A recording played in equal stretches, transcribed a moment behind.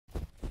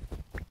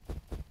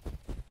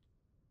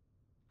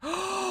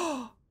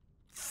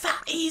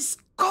is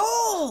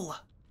cool!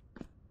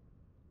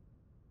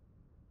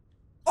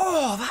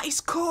 Oh, that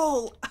is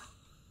cool!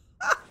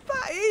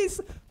 That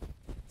is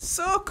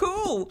so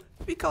cool!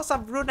 Because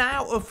I've run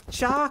out of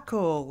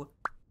charcoal.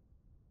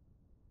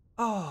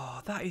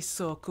 Oh, that is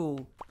so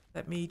cool.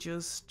 Let me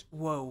just...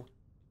 Whoa.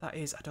 That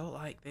is... I don't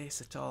like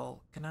this at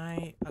all. Can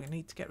I... I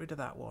need to get rid of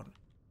that one.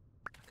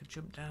 I could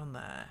jump down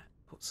there.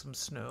 Put some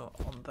snow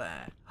on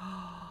there.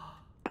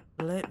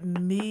 Let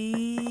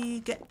me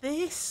get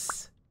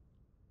this.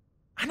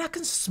 And I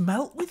can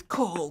smelt with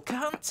coal,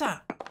 can't I?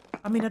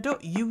 I mean, I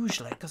don't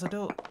usually, because I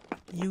don't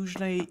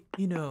usually,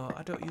 you know,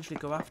 I don't usually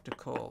go after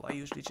coal. I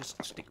usually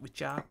just stick with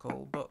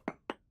charcoal. But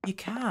you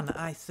can,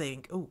 I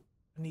think. Oh,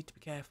 I need to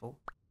be careful.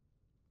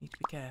 Need to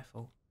be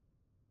careful.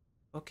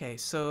 Okay,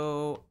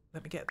 so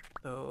let me get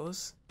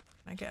those.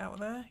 Can I get out of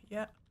there?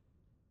 Yeah.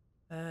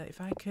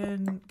 If I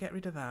can get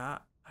rid of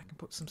that, I can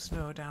put some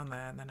snow down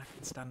there and then I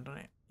can stand on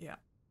it. Yeah.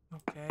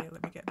 Okay,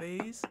 let me get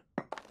these.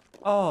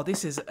 Oh,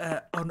 this is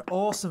an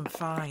awesome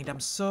find.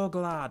 I'm so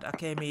glad I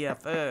came here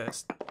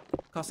first.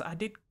 Because I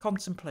did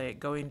contemplate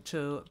going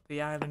to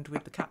the island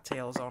with the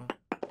cattails on.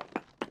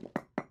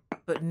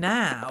 But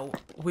now,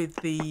 with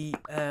the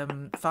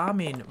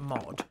farming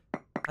mod,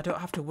 I don't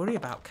have to worry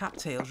about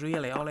cattails,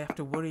 really. All I have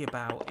to worry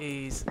about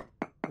is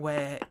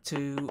where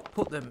to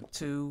put them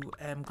to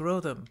grow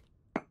them.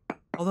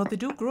 Although they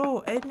do grow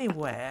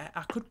anywhere,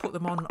 I could put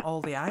them on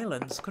all the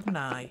islands, couldn't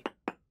I?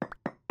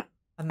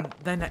 And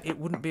then it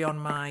wouldn't be on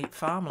my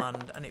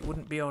farmland and it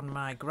wouldn't be on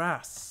my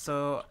grass.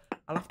 So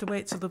I'll have to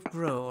wait till they've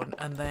grown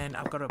and then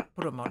I've got to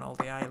put them on all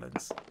the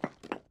islands.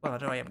 Well, I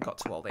know I haven't got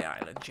to all the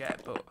islands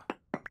yet, but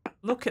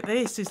look at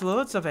this. There's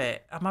loads of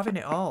it. I'm having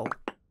it all.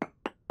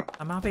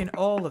 I'm having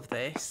all of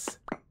this.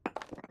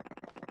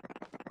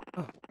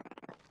 Oh.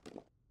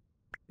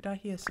 Did I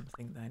hear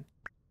something then?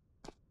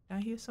 Did I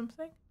hear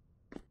something?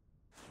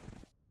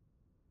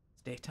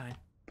 It's daytime.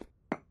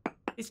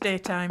 It's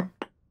daytime.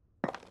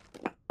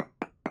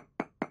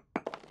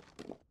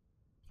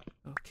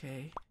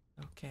 Okay,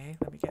 okay.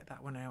 Let me get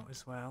that one out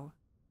as well.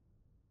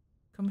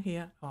 Come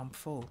here. Oh, I'm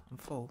full. I'm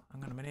full.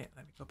 Hang on a minute.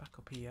 Let me go back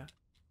up here.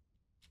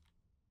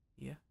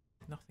 Here.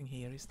 Nothing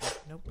here, is there?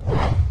 Nope.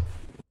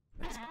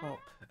 Let's pop.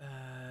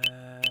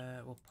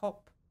 We'll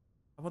pop.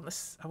 I want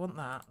this. I want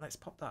that. Let's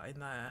pop that in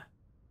there.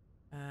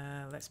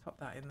 Let's pop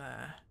that in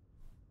there.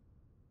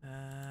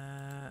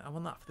 I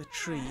want that for the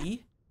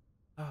tree.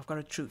 Oh, I've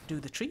got to do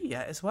the tree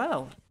yet as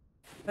well.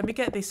 Let me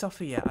get this off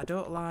here. I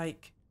don't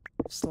like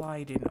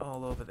sliding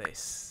all over this.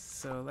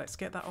 So let's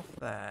get that off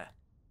there.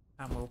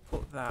 And we'll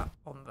put that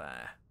on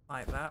there.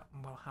 Like that.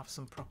 And we'll have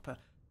some proper...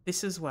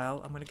 This as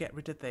well. I'm going to get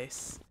rid of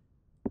this.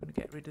 I'm going to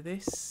get rid of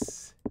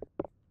this.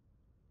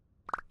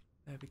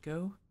 There we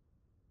go.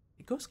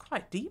 It goes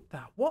quite deep,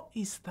 that. What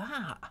is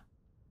that?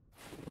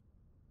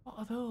 What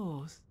are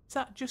those? Is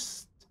that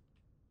just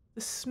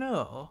the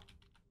snow?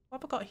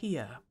 What have I got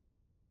here?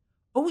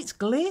 Oh, it's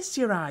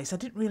glacier ice. I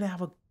didn't really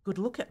have a good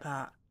look at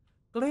that.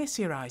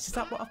 Glacier ice. Is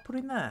that what I've put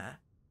in there?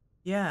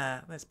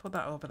 Yeah, let's put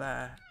that over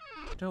there.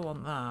 I don't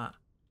want that.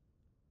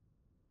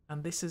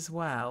 And this as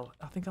well.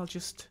 I think I'll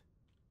just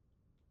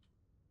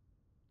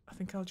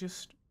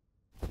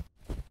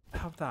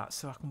have that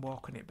so I can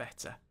walk on it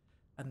better.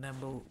 And then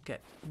we'll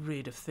get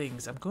rid of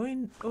things. I'm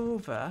going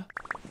over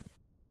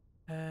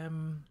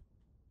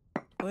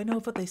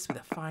this with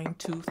a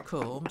fine-tooth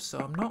comb, so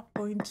I'm not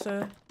going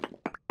to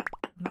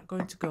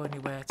go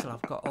anywhere till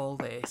I've got all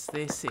this.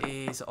 This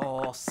is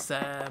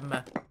awesome.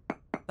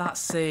 That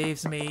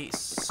saves me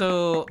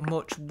so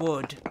much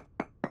wood.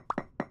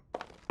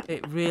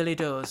 It really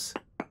does.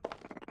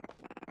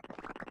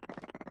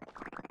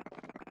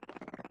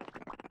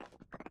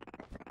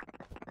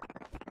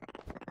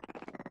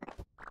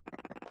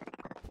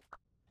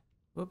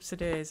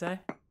 Whoopsie-daisy.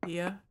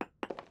 Here.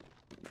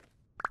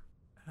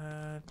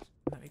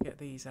 Let me get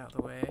these out of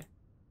the way.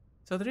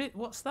 So there is...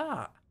 What's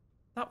that?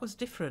 That was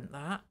different,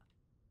 that.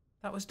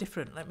 That was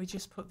different. Let me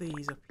just put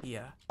these up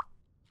here.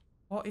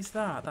 What is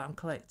that I'm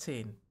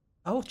collecting?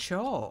 Oh,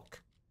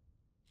 chalk.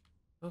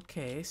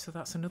 Okay, so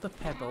that's another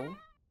pebble.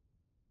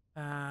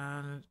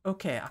 And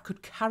okay, I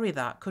could carry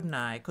that, couldn't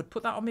I? I could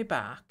put that on my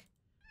back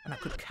and I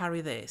could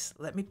carry this.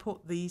 Let me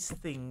put these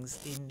things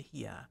in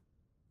here.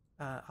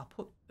 I'll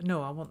put...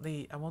 No, I want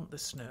the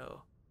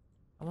snow.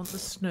 I want the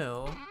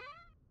snow.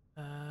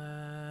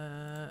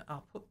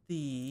 I'll put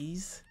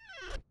these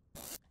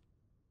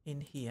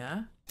in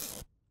here.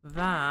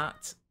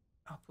 That...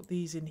 I'll put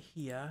these in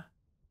here.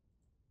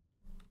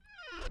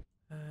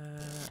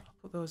 I'll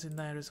put those in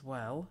there as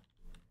well.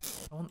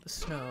 I want the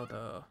snow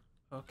though.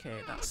 Okay,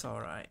 that's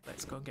alright.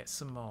 Let's go and get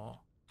some more.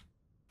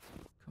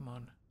 Come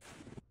on.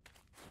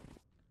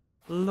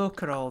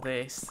 Look at all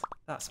this.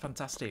 That's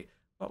fantastic.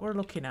 What we're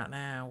looking at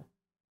now.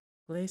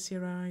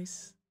 Glacier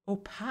ice. Oh,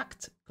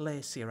 packed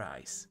glacier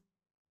ice.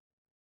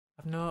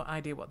 I've no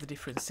idea what the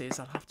difference is.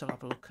 I'll have to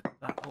have a look at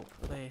that up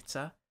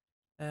later.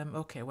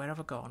 Okay, where have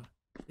I gone?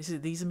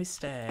 These are my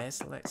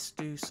stairs. Let's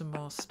do some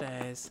more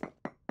stairs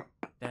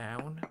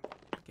down.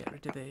 Get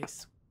rid of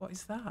this. What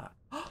is that?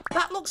 Oh,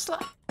 that looks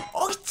like...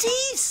 Oh, it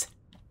is!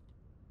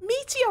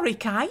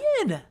 Meteoric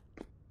iron!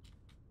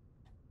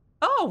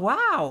 Oh,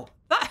 wow!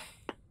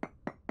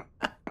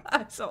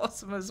 That's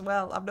awesome as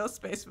well. I've no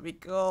space for me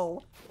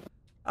coal.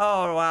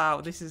 Oh, wow.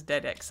 This is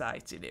dead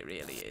exciting. It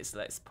really is.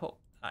 Let's put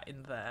that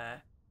in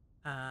there.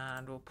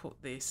 And we'll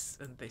put this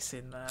and this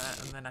in there.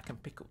 And then I can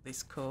pick up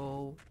this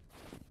coal.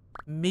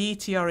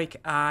 Meteoric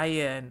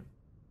iron.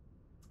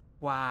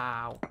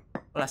 Wow.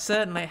 Well, I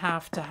certainly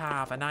have to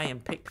have an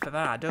iron pick for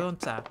that,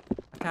 don't I?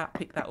 I can't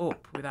pick that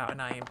up without an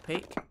iron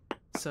pick.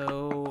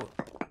 So,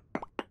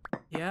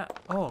 yeah.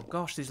 Oh,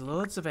 gosh, there's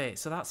loads of it.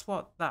 So that's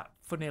what that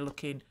funny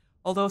looking...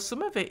 Although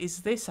some of it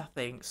is this, I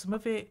think. Some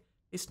of it,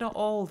 it's not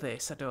all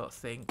this, I don't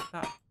think.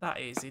 That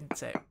is,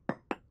 isn't it?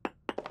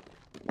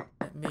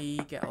 Let me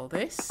get all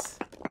this.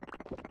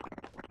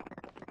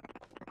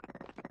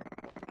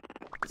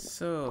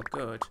 So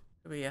good.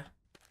 Come here.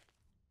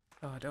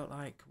 Oh, I don't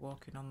like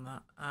walking on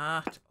that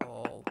at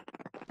all.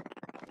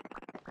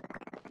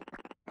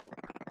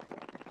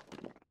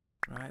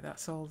 Right,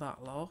 that's all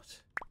that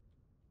lot.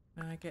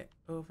 Can I get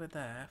over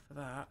there for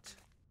that?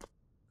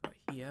 Got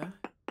here.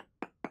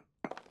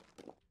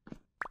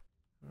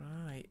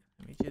 Right,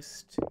 let me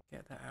just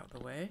get that out of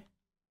the way.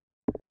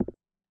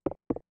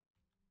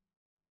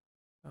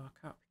 Oh, I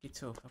can't pick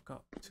it up. I've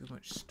got too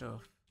much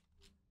stuff.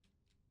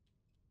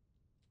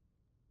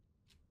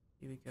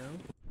 Here we go.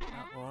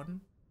 That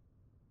one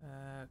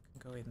can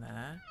go in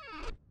there.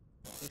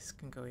 This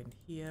can go in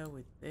here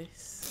with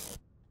this.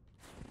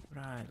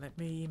 Right, let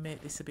me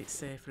make this a bit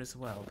safer as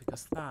well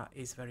because that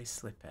is very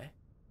slippy.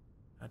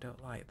 I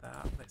don't like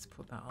that. Let's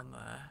put that on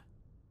there.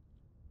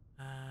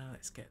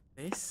 Let's get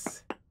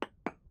this.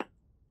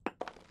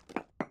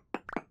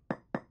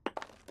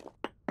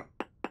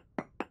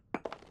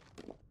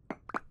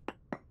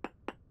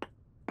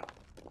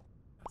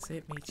 That's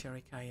it,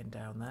 meteoric iron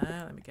down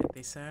there. Let me get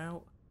this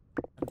out.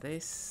 And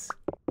this.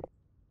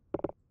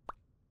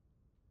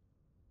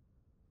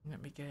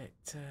 Let me get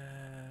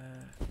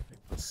let me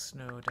put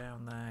snow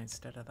down there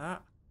instead of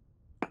that.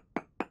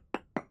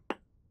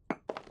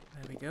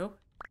 There we go.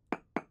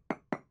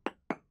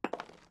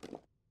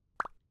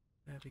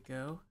 There we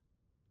go.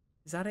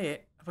 Is that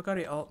it? Have I got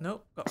it all?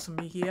 Nope, got some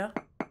here.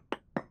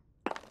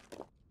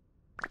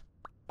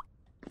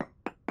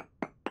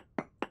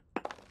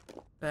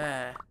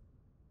 There.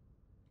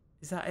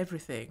 Is that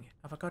everything?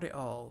 Have I got it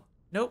all?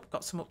 Nope,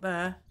 got some up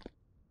there.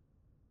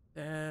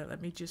 Let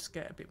me just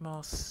get a bit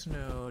more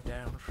snow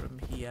down from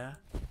here.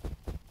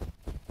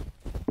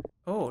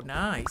 Oh,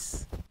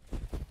 nice.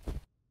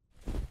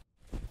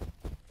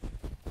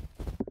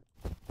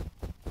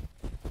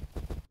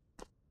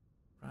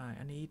 Right,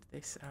 I need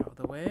this out of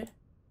the way.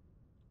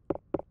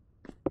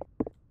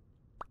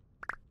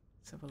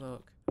 Let's have a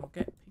look. I'll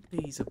pick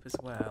these up as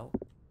well.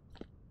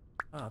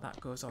 Oh, that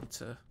goes on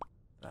to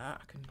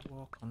that. I can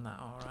walk on that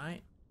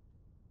alright.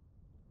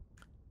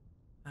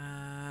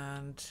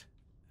 And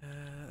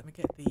let me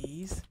get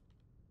these.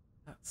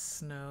 That's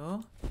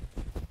snow.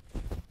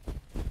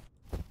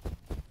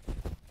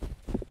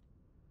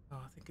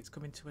 Oh, I think it's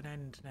coming to an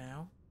end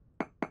now.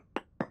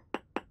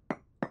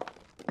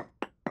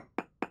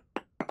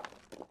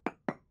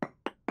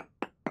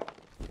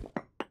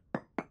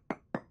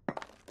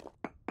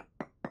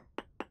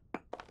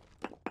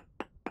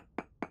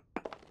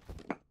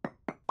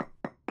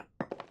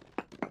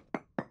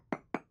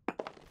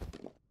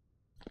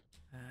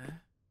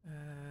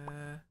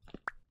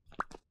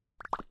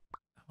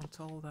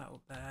 All that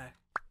up there.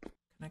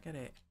 Can I get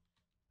it?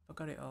 Have I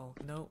got it all?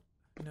 Nope.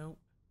 Nope.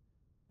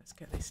 Let's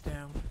get this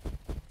down.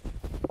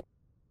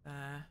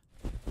 There.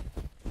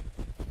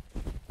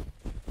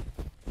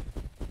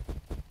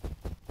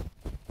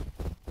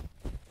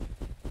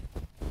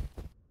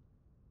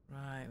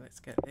 Right, let's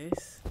get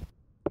this.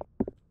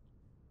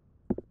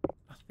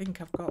 I think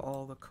I've got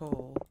all the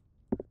coal.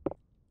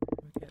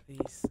 Let me get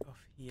these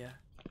off here.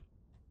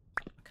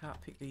 I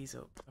can't pick these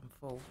up. I'm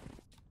full.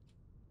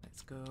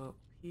 Let's go up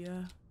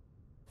here.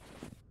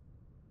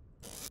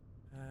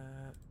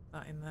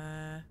 That in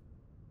there,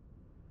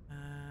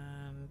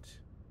 and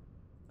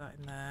that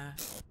in there,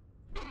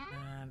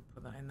 and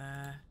put that in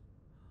there.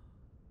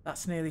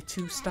 That's nearly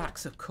 2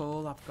 stacks of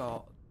coal I've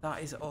got.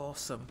 That is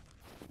awesome.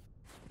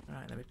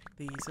 Right, let me pick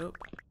these up.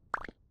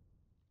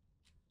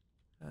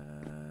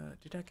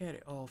 Did I get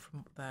it all from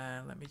up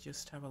there? Let me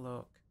just have a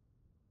look.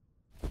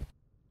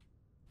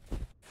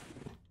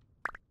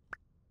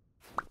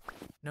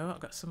 No, I've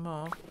got some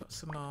more. Got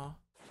some more.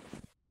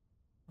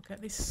 I'll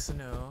get this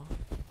snow.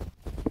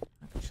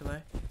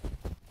 Actually,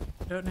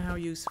 I don't know how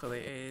useful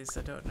it is.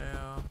 I don't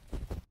know.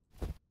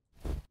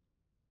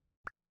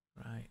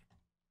 Right.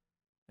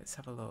 Let's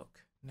have a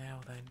look. Now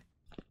then,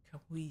 can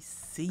we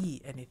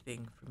see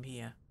anything from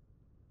here?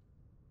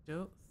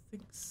 Don't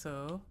think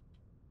so.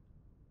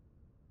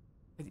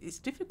 It's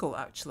difficult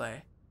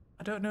actually.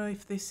 I don't know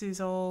if this is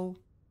all...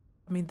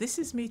 I mean, this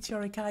is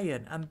meteoric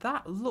iron, and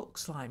that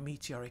looks like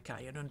meteoric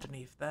iron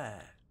underneath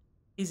there.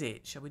 Is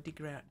it? Shall we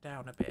dig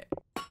down a bit?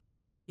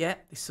 Yeah,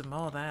 there's some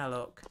more there,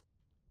 look.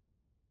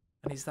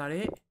 And is that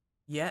it?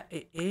 Yeah,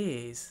 it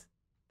is.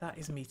 That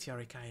is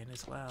meteoric iron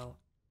as well.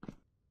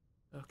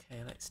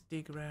 Okay, let's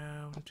dig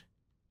around.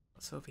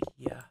 What's over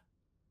here?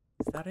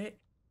 Is that it?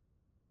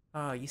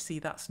 Oh, you see,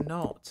 that's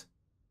not,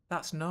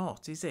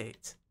 is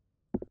it?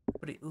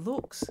 But it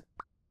looks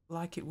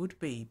like it would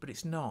be, but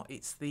it's not.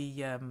 It's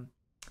the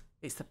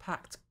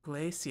packed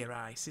glacier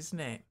ice, isn't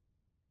it?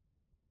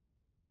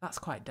 That's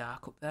quite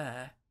dark up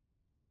there.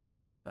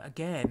 But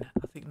again,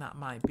 I think that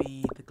might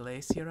be the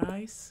glacier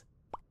ice.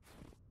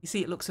 You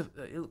see, it looks a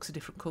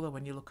different colour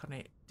when you look on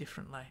it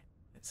differently.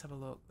 Let's have a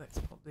look. Let's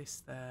put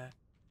this there.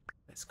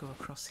 Let's go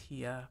across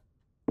here.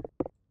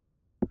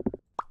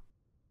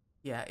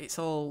 Yeah, it's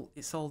all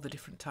the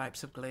different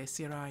types of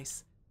glacier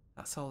ice.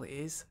 That's all it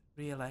is,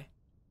 really.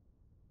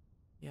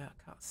 Yeah,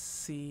 I can't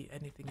see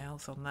anything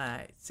else on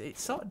there. It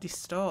sort of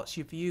distorts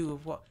your view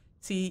of what...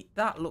 See,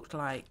 that looked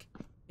like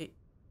it...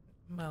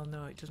 Well,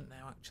 no, it doesn't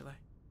now, actually.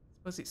 I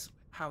suppose it's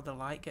how the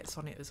light gets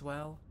on it as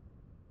well.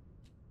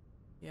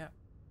 Yeah.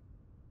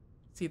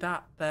 See,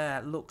 that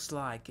there looks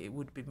like it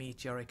would be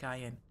meteoric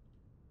iron,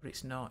 but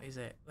it's not, is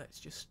it? Let's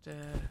just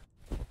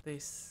put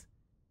this...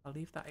 I'll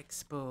leave that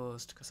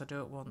exposed because I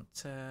don't want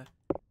to...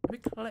 Let me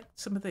collect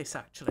some of this,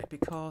 actually,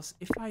 because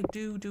if I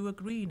do a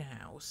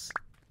greenhouse...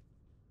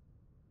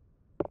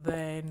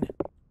 Then,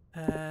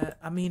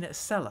 I mean, at a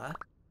cellar,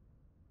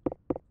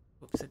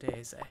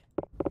 whoops-a-daisy,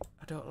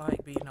 I don't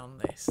like being on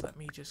this. Let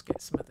me just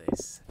get some of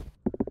this.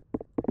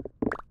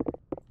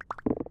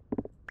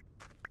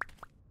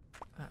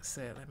 That's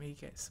it. Let me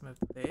get some of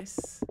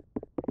this.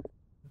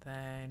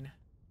 Then,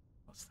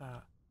 what's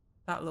that?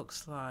 That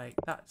looks like,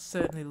 that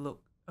certainly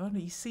look, oh no,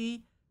 you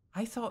see,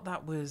 I thought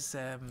that was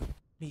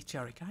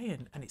meteoric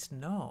iron, and it's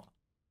not.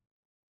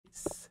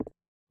 It's,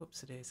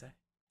 whoops-a-daisy.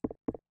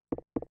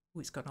 Oh,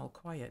 it's gone all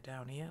quiet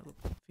down here. Look,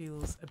 it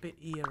feels a bit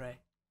eerie.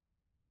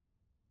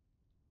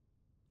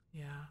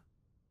 Yeah.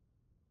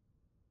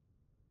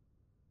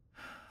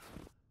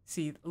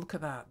 See, look at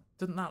that.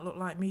 Doesn't that look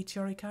like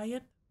meteoric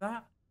iron?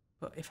 That?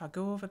 But if I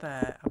go over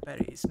there, I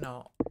bet it's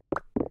not.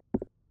 Let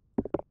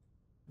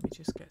me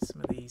just get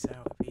some of these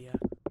out of here.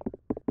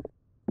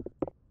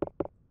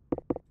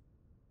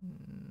 Let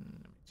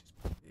me just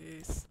put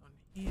this on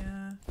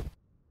here.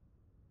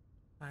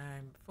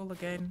 I'm full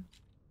again.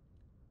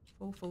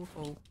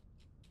 Full.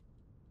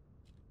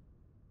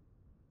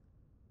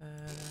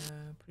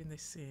 Putting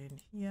this in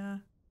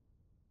here.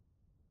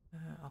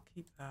 I'll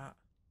keep that.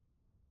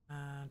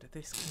 And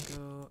this can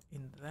go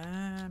in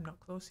there. I'm not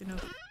close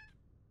enough.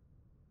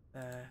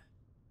 There.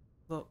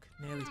 Look,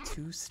 nearly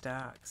 2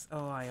 stacks.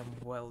 Oh, I am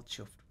well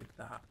chuffed with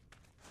that.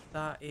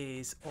 That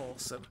is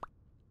awesome.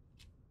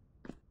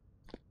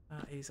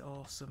 That is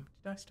awesome.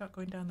 Did I start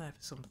going down there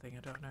for something?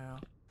 I don't know.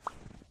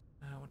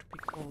 I want to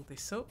pick all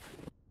this up.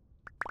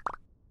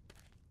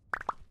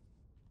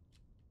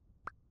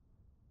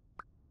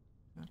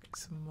 I'll get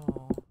some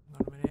more. Hang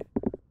on a minute.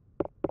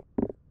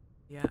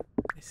 Yeah,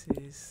 this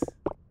is...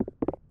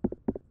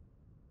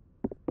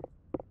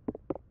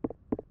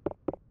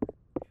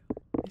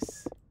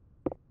 This...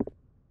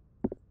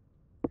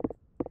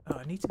 Oh,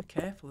 I need to be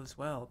careful as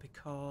well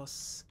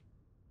because...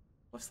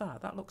 What's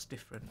that? That looks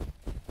different.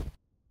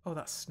 Oh,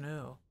 that's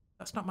snow.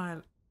 That's not my...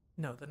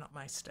 No, they're not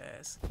my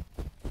stairs.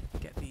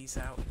 Get these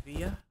out of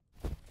here.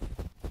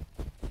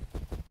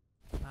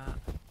 A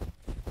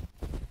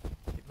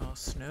bit more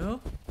snow.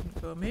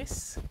 Didn't go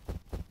amiss.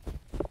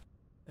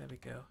 There we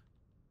go.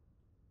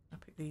 I'll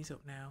pick these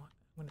up now.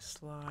 I'm going to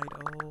slide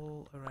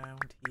all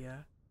around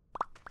here.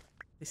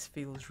 This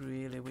feels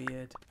really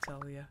weird, I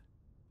tell you.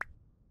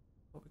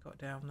 What we got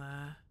down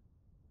there.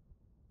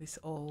 This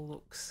all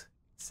looks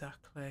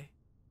exactly...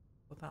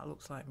 Well, that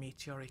looks like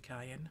meteoric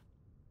iron.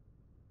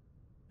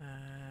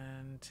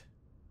 And...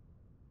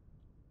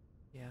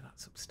 Yeah,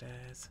 that's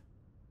upstairs.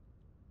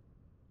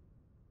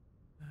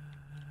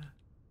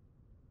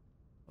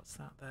 What's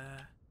that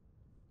there?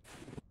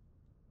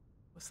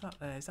 What's that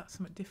there? Is that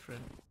something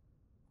different?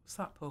 What's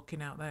that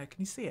poking out there?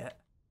 Can you see it?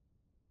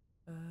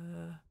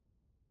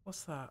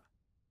 What's that?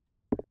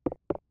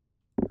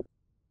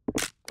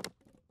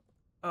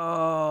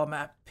 Oh,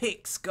 my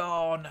pick's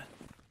gone.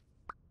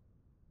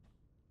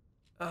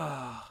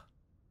 Oh.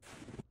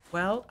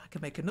 Well, I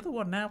can make another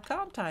one now,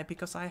 can't I?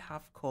 Because I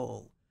have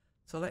coal.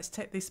 So let's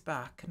take this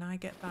back. Can I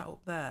get that up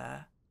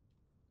there?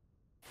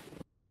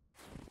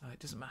 Oh, it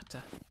doesn't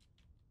matter.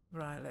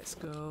 Right, let's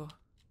go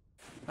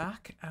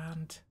back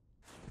and...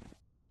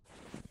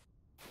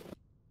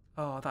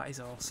 Oh, that is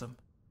awesome.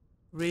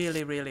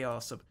 Really, really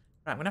awesome.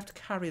 Right, I'm going to have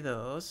to carry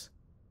those.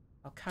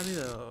 I'll carry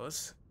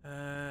those.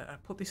 I'll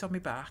put this on my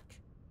back.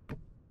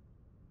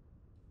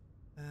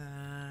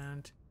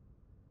 And...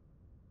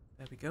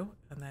 There we go.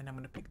 And then I'm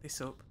going to pick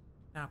this up.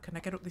 Now, can I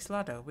get up this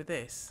ladder with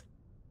this?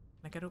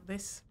 Can I get up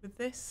this with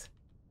this?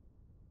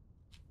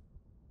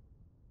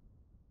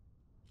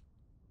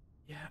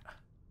 Yeah.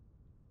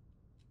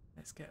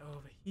 Let's get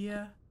over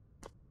here.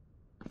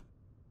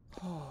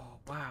 Oh,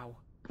 wow.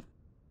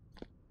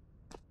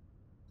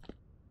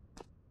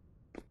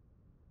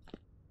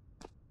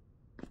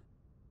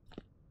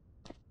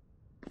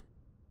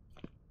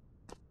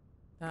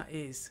 That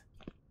is...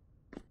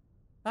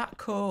 That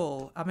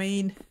coal, I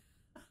mean...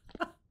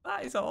 That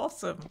That is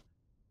awesome.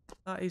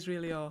 That is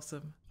really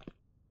awesome.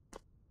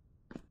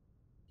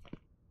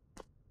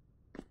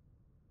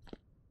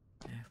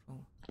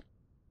 Careful.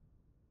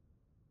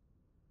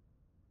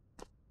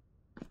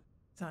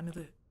 Is that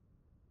another...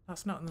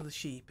 That's not another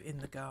sheep in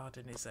the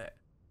garden, is it?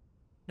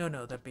 No,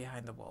 no, they're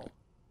behind the wall.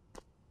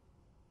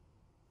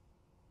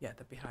 Yeah,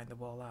 they're behind the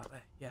wall, aren't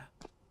they? Yeah.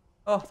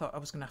 Oh, I thought I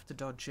was going to have to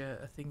dodge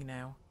a thing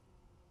now.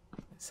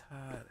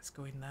 Let's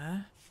go in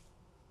there.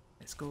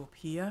 Let's go up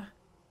here.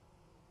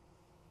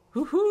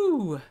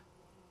 Woohoo!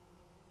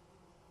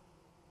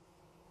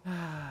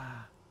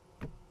 Ah.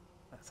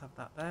 Let's have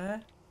that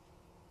there.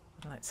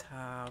 And let's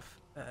have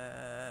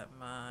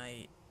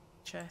my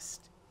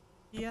chest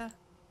here.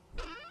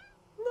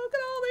 Look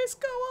at all this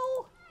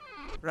coal!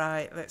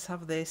 Right, let's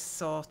have this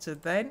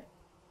sorted then.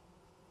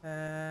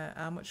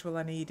 How much will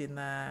I need in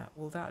there?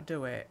 Will that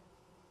do it?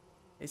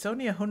 It's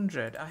only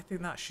 100. I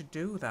think that should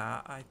do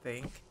that, I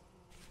think.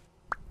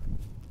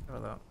 Have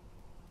a look.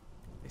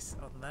 This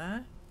on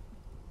there.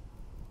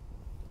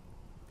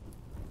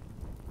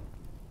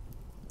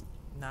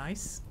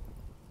 Nice.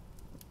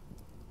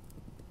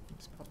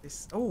 Let's pop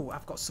this. Oh,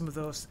 I've got some of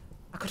those.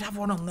 I could have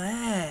one on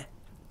there.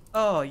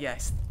 Oh,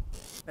 yes.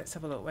 Let's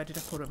have a look. Where did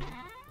I put them?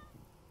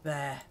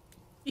 There.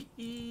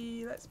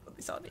 Let's put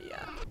this on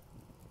here.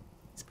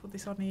 Let's put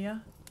this on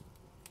here.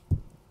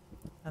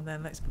 And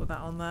then let's put that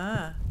on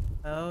there.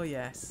 Oh,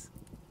 yes.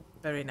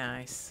 Very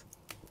nice.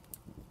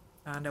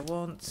 And I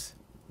want...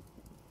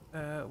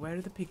 where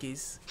are the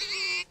piggies?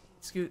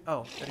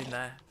 Oh, they're in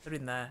there. They're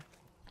in there.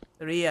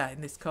 They're here,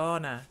 in this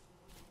corner.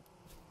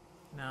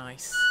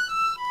 Nice.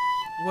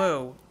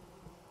 Whoa.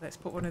 Let's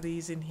put one of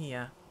these in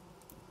here.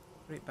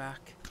 Put it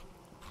back.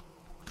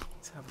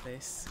 Let's have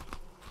this.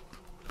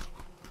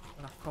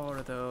 We'll have 4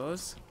 of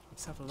those.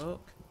 Let's have a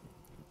look.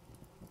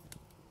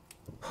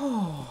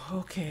 Oh,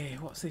 okay.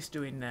 What's this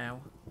doing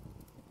now?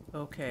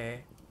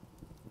 Okay.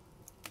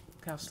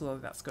 Look how slowly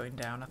that's going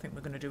down. I think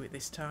we're going to do it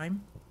this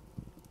time.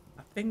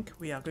 I think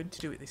we are going to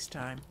do it this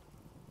time.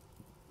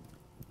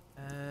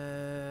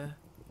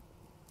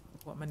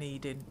 What am I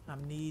needing?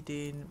 I'm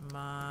needing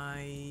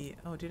my...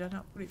 Oh, did I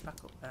not put it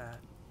back up there?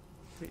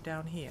 Put it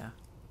down here.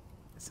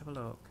 Let's have a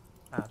look.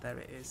 Ah, there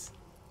it is.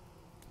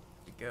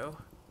 There we go.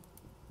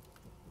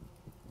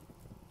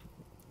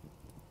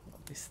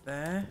 Put this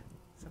there.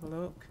 Let's have a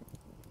look.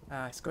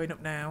 Ah, it's going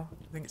up now.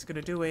 I think it's going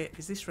to do it.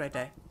 Is this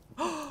ready?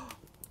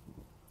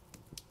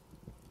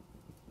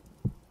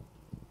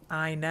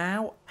 I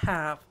now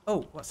have...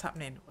 Oh, what's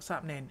happening? What's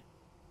happening?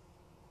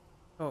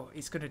 Oh,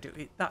 it's going to do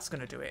it. That's going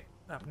to do it.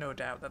 I have no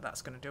doubt that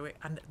that's going to do it.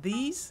 And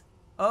these?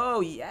 Oh,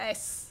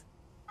 yes.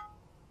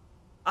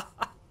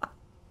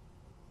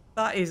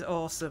 That is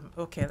awesome.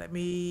 Okay, let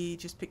me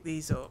just pick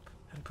these up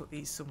and put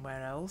these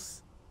somewhere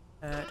else.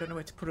 I don't know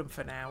where to put them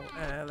for now.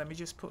 Let me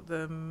just put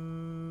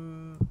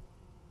them...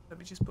 Let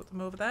me just put them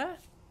over there.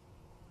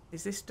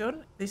 Is this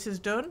done? This is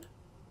done.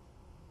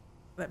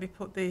 Let me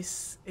put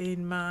this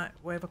in my...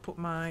 Where have I put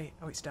my...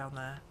 Oh, it's down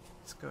there.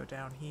 Let's go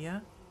down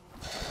here.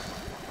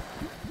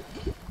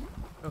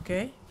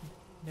 Okay.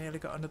 Nearly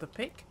got another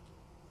pick.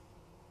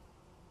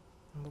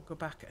 And we'll go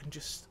back and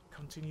just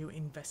continue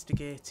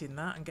investigating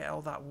that and get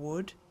all that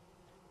wood.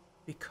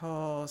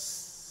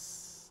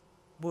 Because...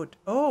 Wood.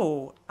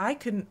 Oh! I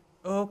can...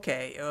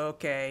 Okay,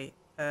 okay.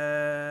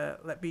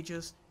 Let me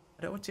just...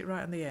 I don't want it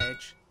right on the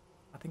edge.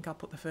 I think I'll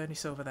put the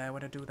furnace over there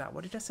when I do that.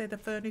 What did I say the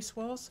furnace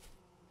was?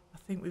 I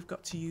think we've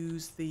got to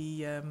use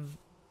the...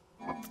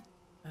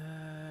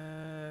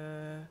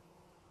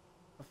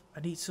 I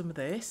need some of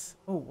this.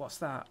 Oh, what's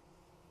that?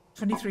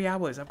 23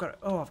 hours. I've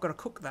got to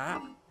cook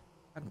that.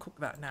 I can cook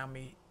that now.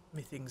 Me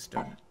thing's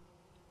done.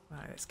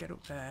 Right, let's get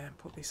up there and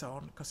put this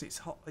on because it's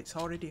hot. It's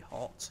already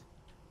hot.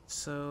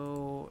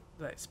 So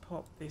let's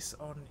pop this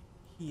on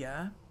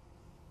here.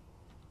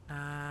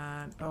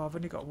 And oh, I've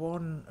only got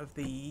one of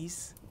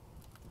these.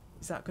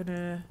 Is that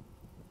gonna?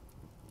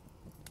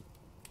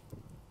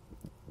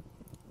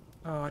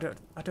 Oh, I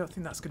don't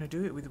think that's gonna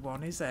do it with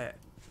one, is it?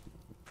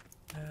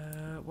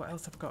 What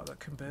else I've got that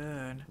can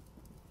burn?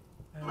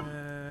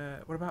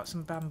 What about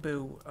some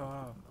bamboo?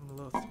 Oh, I'm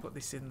loath to put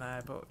this in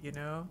there, but you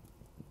know.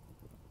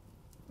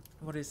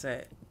 What is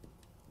it?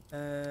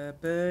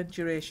 Burn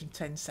duration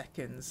 10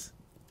 seconds.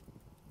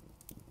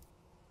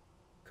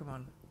 Come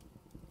on.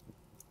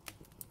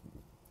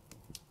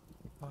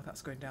 Oh,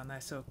 that's going down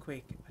there so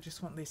quick. I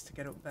just want this to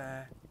get up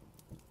there.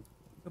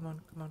 Come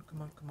on, come on,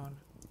 come on, come on.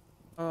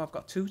 Oh, I've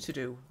got 2 to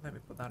do. Let me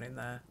put that in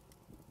there.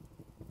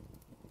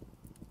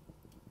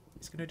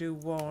 It's going to do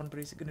one, but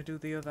is it going to do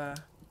the other?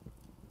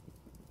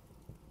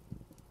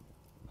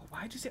 Oh,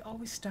 why does it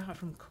always start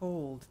from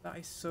cold? That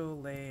is so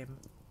lame.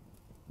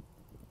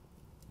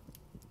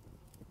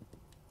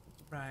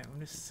 Right, I'm going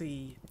to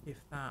see if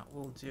that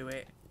will do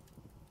it.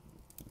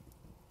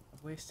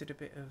 I've wasted a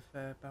bit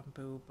of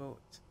bamboo,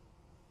 but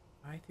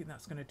I think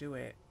that's going to do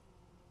it.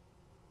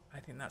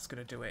 I think that's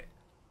going to do it.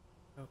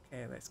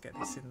 Okay, let's get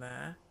this in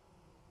there.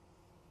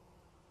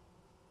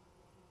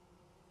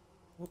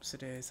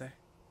 Whoops-a-daisy.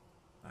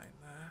 That in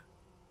there.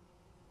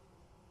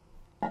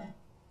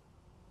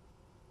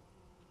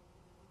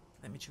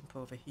 jump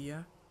over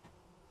here.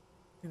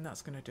 I think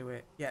that's going to do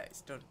it. Yeah,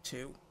 it's done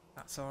 2.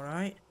 That's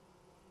alright.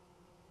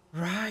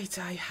 Right,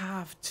 I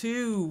have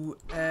 2.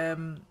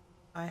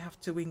 I have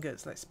 2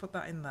 ingots. Let's put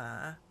that in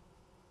there.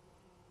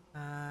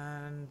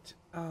 And,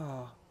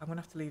 oh, I'm going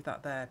to have to leave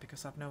that there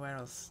because I've nowhere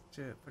else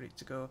for it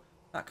to go.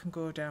 That can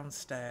go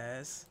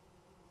downstairs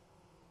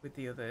with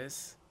the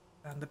others.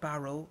 And the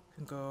barrel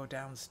can go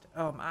downstairs.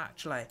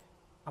 Actually,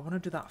 I want to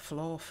do that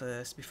floor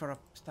first before I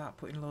start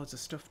putting loads of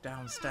stuff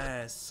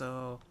downstairs.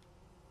 So,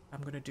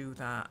 I'm going to do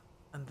that.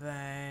 And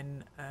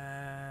then,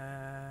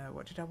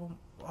 what did I want?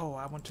 Oh,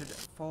 I wanted a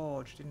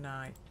forge, didn't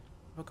I?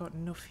 Have I got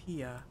enough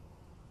here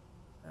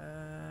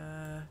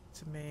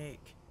to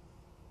make...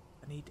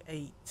 I need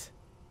 8.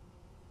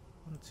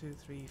 1, 2,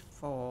 3,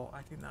 4.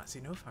 I think that's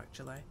enough,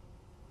 actually.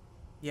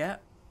 Yeah.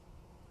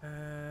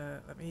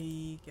 Let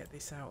me get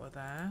this out of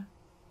there.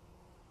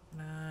 Can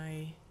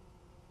I...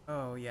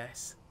 Oh,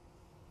 yes.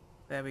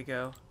 There we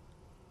go.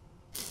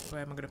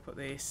 Where am I going to put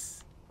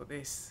this? Put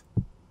this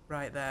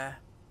right there.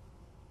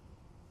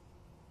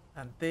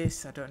 And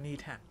this I don't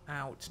need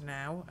out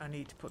now. I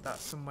need to put that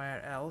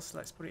somewhere else.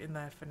 Let's put it in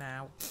there for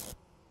now.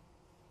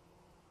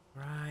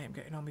 Right, I'm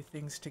getting all my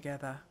things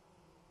together.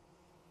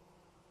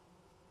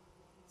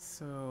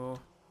 So...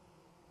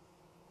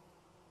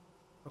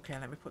 Okay,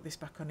 let me put this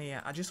back on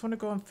here. I just want to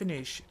go and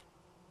finish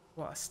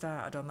what I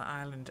started on the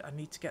island. I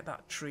need to get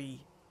that tree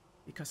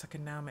because I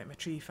can now make my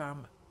tree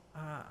farm.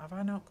 Have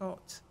I not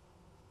got...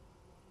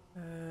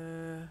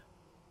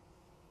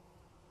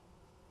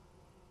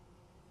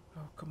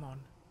 Oh, come on.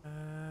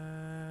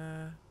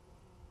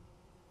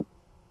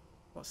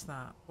 What's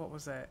that? What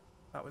was it?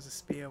 That was a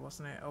spear,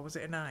 wasn't it? Or was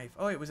it a knife?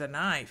 Oh, it was a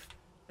knife.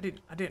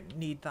 I didn't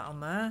need that on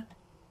there.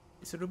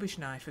 It's a rubbish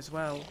knife as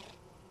well.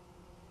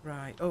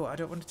 Right. Oh, I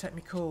don't want to take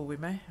my coal with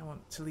me. I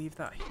want to leave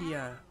that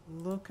here.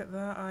 Look at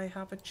that. I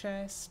have a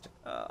chest.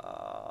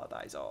 Oh,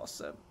 that is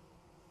awesome.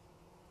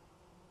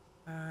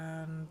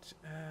 And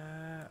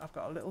I've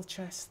got a little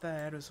chest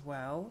there as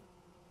well.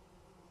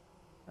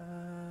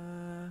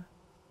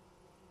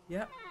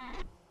 Yep.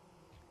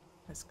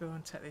 Let's go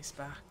and take this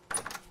back.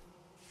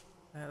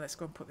 Let's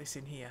go and put this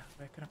in here.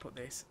 Where can I put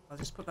this? I'll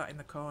just put that in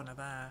the corner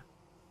there.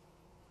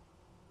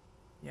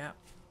 Yep.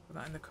 Put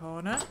that in the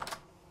corner.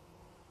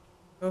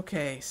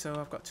 Okay, so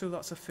I've got 2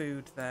 lots of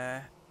food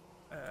there.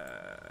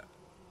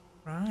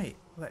 Right,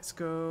 let's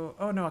go.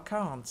 Oh no, I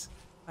can't.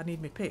 I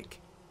need my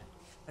pick.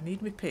 I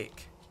need my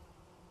pick.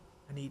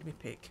 I need my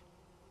pick.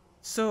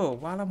 So,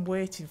 while I'm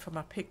waiting for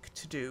my pick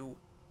to do,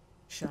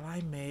 shall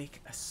I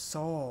make a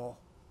saw?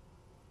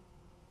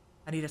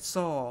 I need a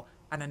saw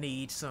and I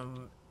need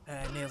some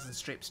nails and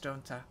strips,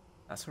 don't I?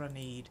 That's what I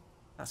need.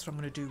 That's what I'm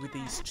going to do with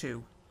these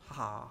 2.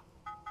 Haha.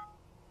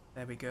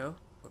 There we go.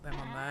 Put them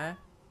on there.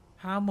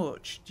 How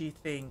much do you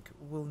think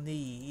we'll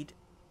need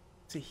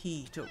to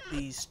heat up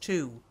these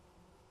 2? Do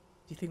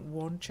you think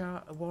one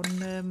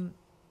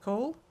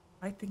coal?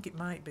 I think it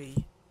might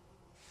be.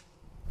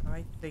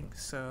 I think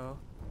so.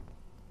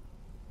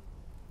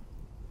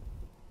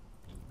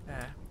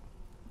 There.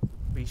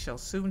 We shall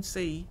soon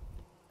see.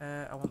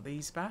 I want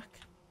these back.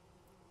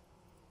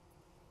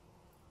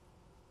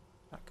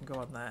 That can go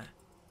on there.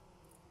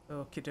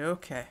 Okie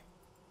dokie.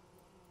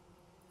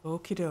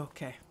 Okie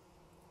dokie.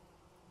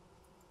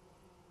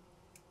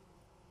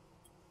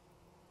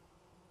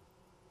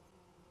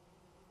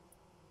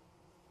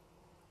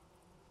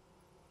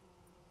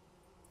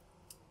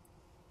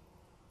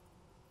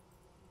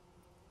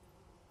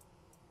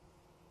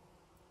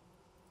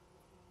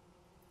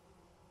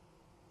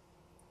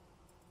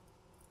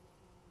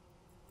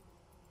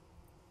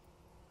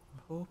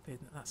 Hoping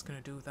that that's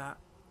going to do that.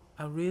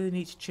 I really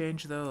need to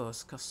change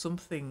those because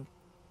something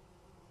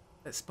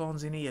that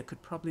spawns in here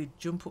could probably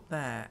jump up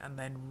there and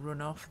then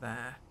run off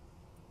there.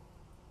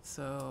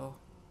 So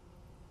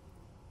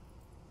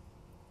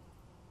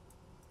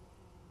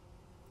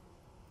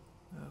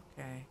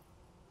okay.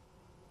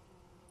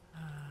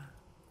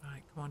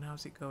 Right, come on,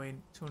 how's it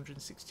going?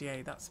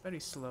 268. That's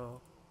very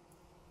slow.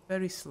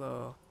 Very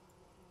slow.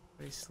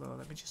 Very slow.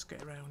 Let me just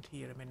get around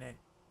here a minute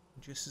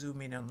and just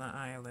zoom in on that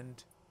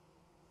island.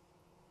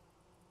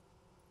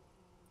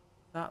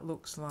 That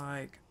looks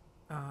like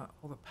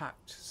all the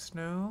packed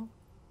snow,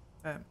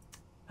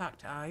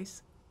 packed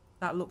ice.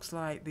 That looks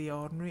like the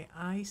ordinary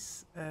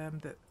ice.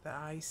 The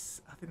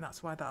ice, I think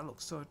that's why that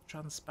looks so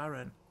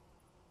transparent.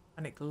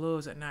 And it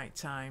glows at night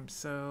time,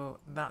 so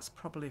that's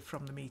probably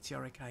from the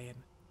meteoric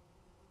iron.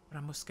 But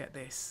I must get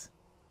this.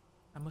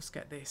 I must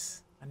get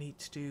this. I need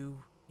to do,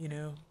 you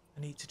know,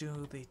 I need to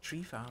do the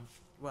tree farm.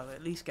 Well,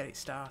 at least get it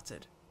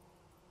started.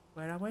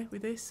 Where are we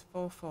with this?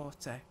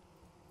 440.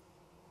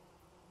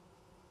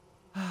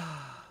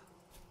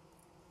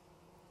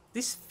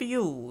 This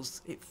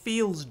feels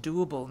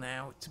doable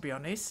now, to be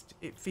honest.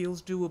 It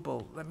feels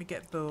doable. Let me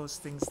get those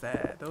things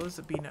there. Those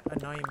have been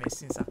annoying me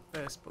since I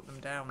first put them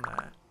down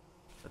there.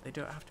 But they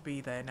don't have to be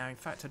there now. In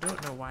fact, I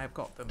don't know why I've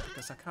got them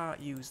because I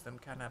can't use them,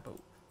 can I? But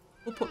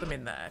we'll put them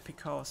in there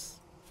because,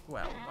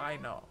 well, why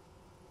not?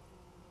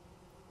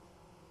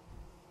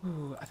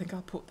 Ooh, I think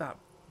I'll put that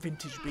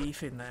vintage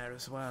beef in there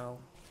as well.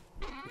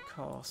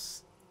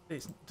 because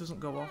it doesn't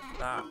go off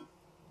that.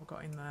 We've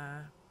got in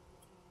there.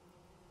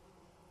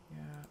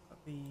 Yeah,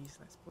 got these.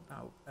 Let's put that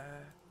up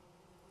there.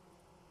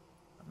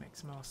 That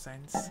makes more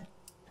sense.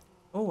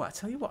 Oh, I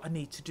tell you what I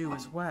need to do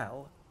as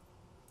well.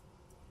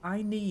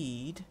 I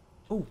need...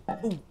 Oh,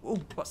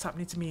 what's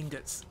happening to me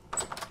ingots?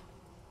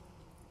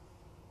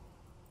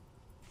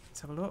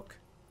 Let's have a look.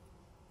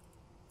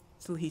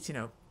 Still heating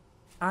up.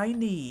 I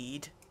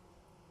need...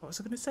 What was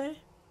I going to say?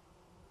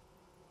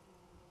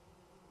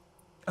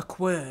 A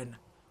quern.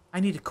 I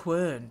need a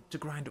quern to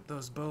grind up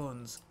those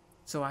bones.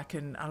 So I'll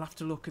have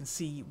to look and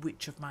see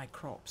which of my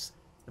crops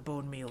the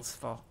bone meal's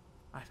for.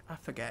 I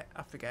forget.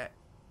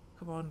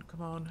 Come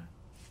on.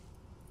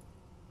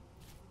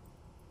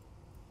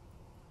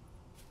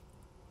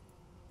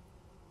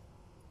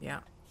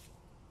 Yeah.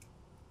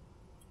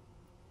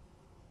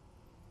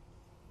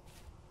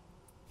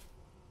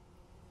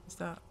 Is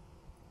that...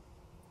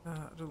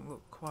 That doesn't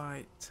look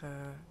quite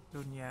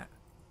done yet.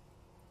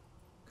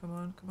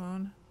 Come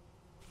on.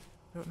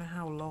 Don't know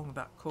how long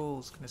that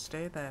coal's going to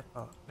stay there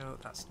for. No,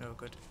 that's no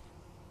good.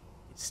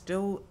 It's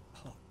still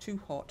hot, too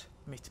hot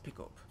for me to pick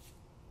up.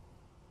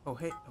 Oh,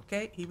 hey,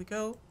 okay, here we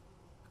go.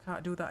 I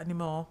can't do that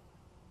anymore.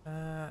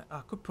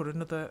 I could put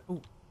another...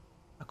 Oh,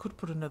 I could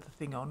put another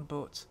thing on,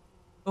 but...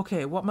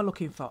 Okay, what am I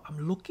looking for?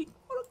 I'm looking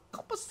for a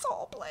copper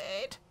saw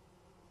blade.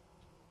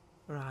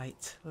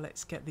 Right,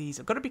 let's get these.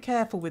 I've got to be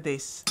careful with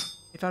this.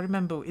 If I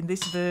remember, in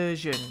this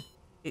version,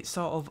 it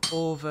sort of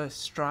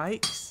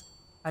overstrikes,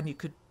 and you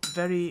could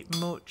very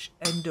much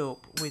end up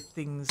with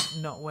things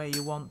not where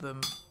you want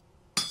them.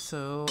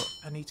 So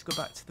I need to go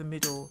back to the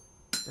middle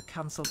to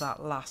cancel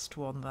that last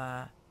one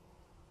there.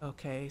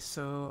 Okay,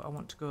 so I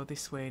want to go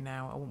this way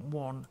now. I want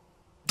one.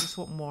 I just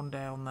want one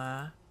down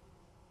there.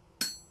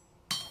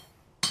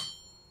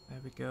 There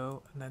we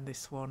go. And then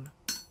this one.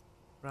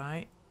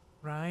 Right.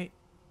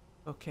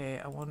 Okay,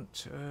 I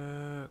want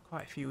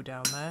quite a few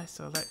down there.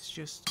 So let's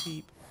just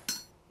keep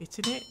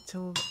hitting it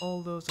till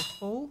all those are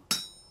full.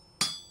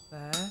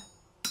 There.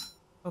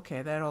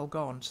 Okay, they're all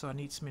gone, so I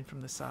need some in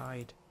from the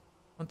side.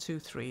 1, 2,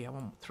 3. I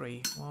want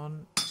 3.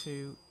 1,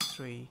 2,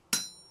 3.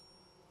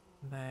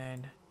 And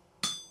then...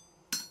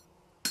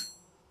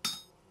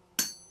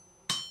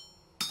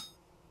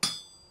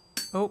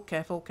 Oh,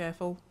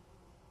 careful.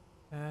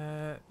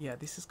 Yeah,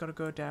 this has got to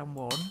go down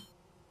 1.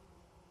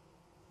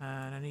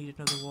 And I need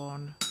another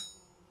one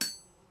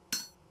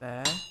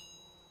there.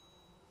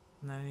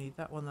 And then I need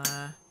that one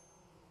there.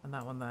 And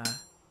that one there.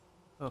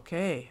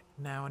 Okay,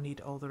 now I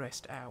need all the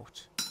rest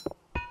out.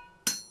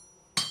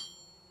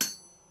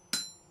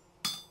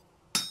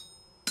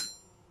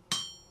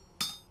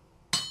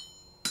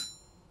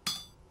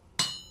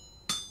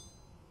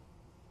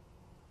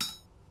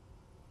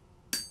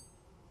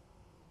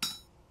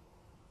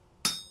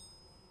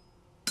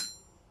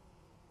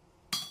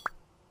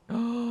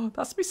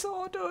 That's me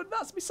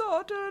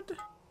saw done.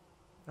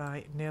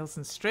 Right, nails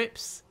and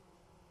strips.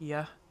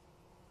 Here.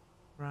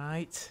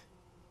 Right.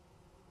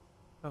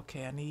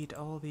 Okay, I need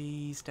all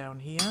these down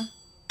here.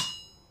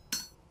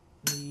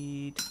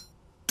 Need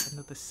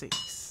another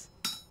 6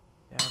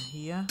 down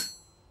here.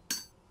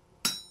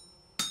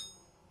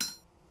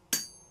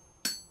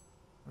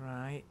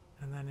 Right,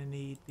 and then I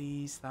need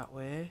these that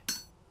way.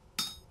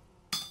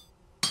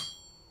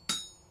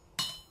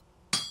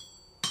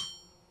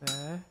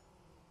 There.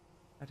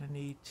 And I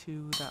need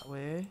 2 that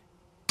way.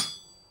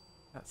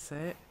 That's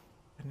it.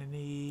 And I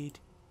need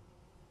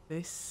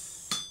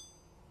this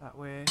that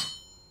way.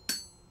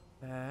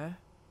 There.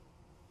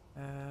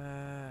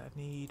 I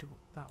need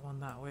that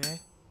one that way. Let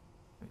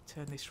me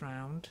turn this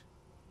round.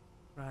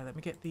 Right, let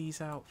me get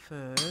these out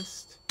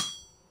first.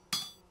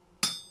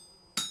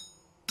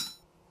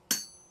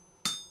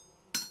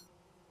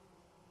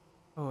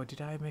 Oh,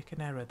 did I make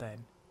an error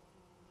then?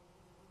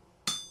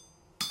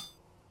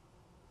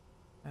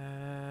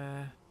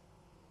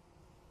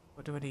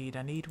 What do I need?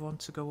 I need one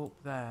to go up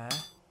there.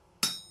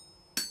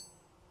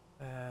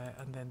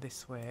 And then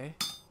this way.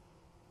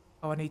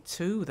 Oh, I need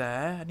 2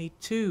 there. I need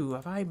 2.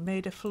 Have I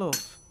made a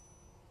fluff?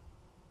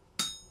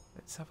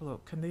 Let's have a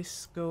look. Can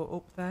this go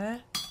up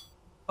there?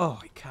 Oh,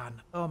 it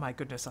can. Oh my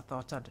goodness, I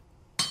thought I'd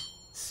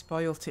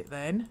spoilt it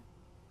then.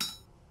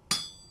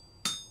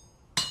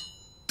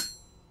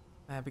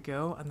 There we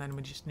go. And then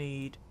we just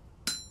need...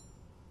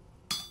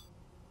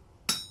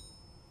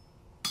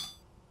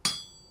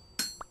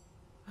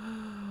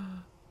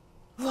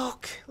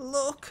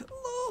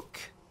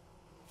 Look!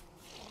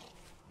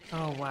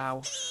 Oh,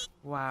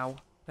 wow.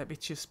 Let me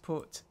just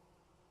put...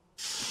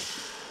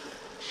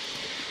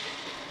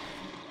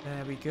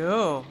 There we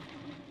go.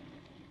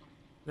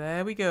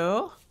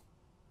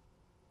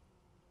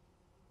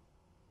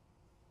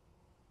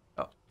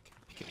 Oh,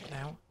 pick it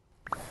now.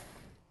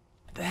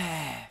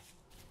 There.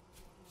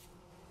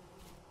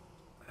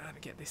 Let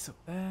me get this up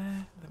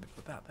there. Let me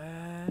put that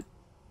there.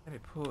 Let me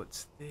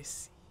put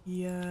this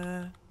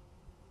here.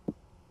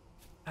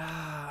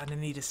 Ah, and I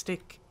need a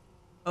stick.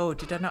 Oh,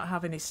 did I not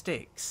have any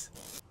sticks?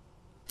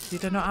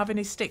 Did I not have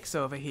any sticks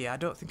over here? I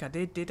don't think I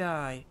did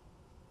I?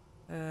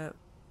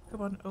 Come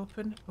on,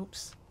 open.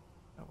 Oops.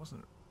 That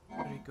wasn't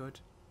Very good.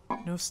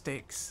 No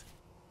sticks.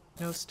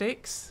 No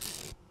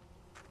sticks.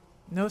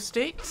 No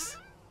sticks.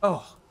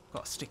 Oh,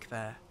 got a stick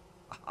there.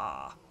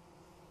 Aha.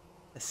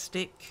 A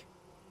stick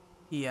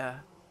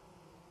here.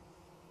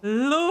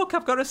 Look,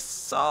 I've got a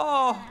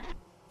saw.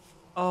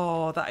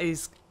 Oh, that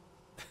is...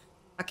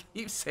 I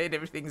keep saying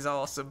everything's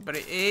awesome, but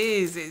it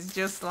is. It's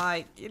just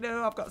like, you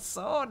know, I've got a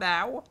saw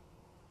now.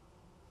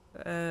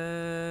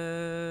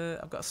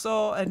 I've got a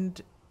saw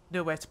and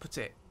nowhere to put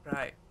it.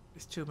 Right,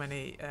 there's too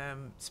many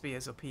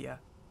spears up here.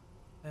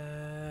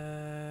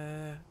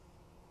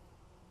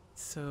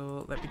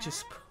 So let me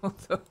just put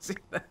those in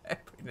there.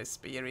 Putting a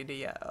spear in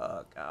here.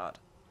 Oh god.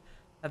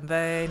 And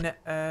then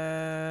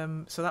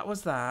so that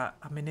was that.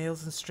 And my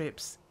nails and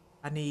strips.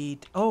 I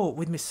need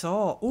with my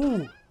saw.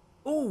 Ooh.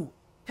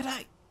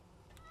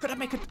 Could I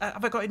make a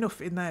have I got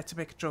enough in there to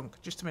make a trunk?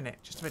 Just a minute.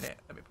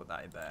 Let me put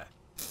that in there.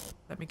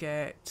 Let me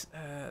get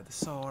the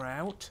saw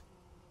out.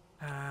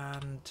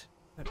 And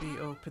let me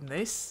open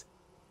this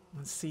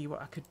and see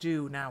what I could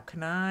do. Now,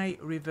 can I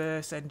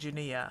reverse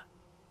engineer?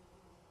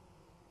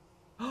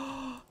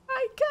 Oh,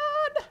 I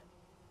can!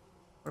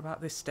 What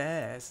about the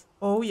stairs?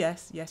 Oh,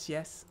 yes.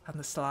 And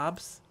the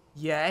slabs?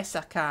 Yes,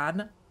 I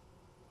can.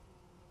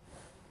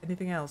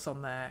 Anything else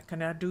on there?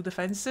 Can I do the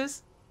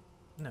fences?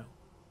 No,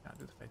 can't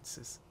do the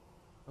fences.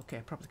 Okay,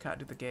 I probably can't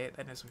do the gate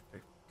then, as we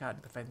can't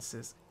do the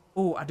fences.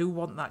 Oh, I do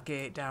want that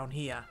gate down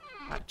here,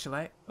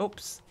 actually.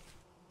 Oops.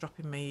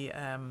 Dropping me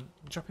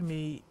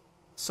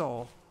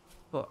saw.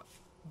 But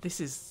this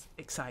is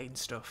exciting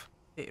stuff.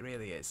 It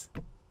really is.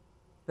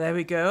 There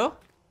we go.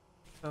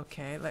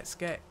 Okay, let's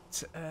get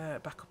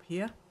back up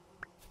here.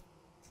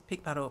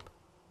 Pick that up.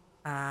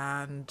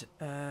 And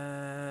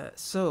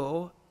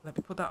so, let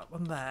me put that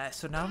one there.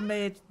 So now I've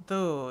made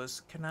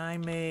those. Can I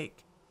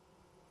make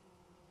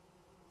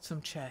some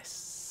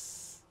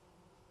chests?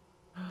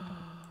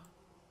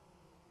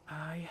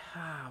 I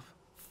have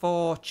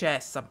 4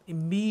 chests. I'm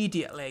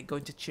immediately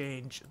going to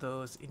change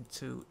those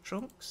into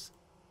trunks.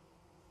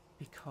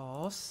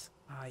 Because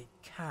I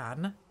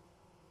can.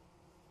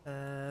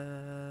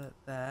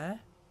 There.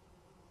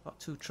 Got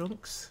 2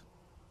 trunks.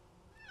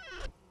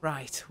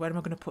 Right, where am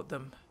I going to put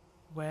them?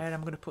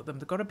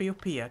 They've got to be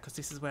up here because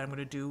this is where I'm going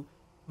to do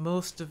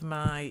most of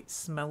my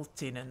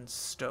smelting and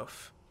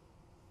stuff.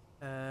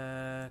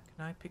 Can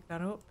I pick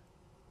that up?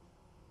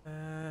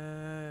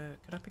 Can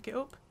I pick it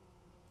up?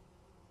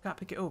 Can't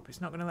pick it up.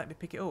 It's not going to let me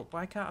pick it up.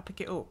 Why can't I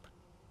pick it up?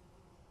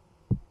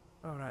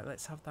 Alright,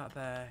 let's have that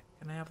there.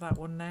 Can I have that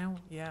one now?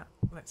 Yeah,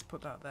 let's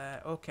put that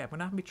there. Okay, I'm going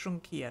to have my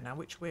trunk here. Now,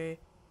 which way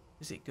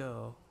does it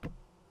go?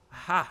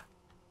 Aha!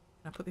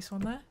 Can I put this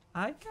one there?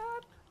 I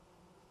can.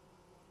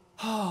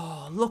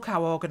 Oh, look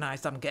how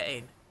organised I'm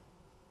getting.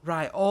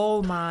 Right,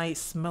 all my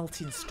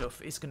smelting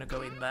stuff is going to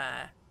go in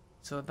there.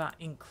 So that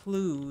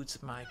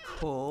includes my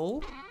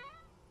coal.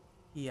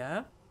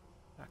 Here.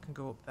 That can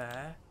go up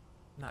there.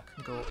 And that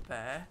can go up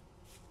there.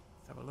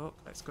 Let's have a look.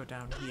 Let's go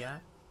down here.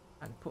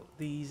 And put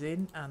these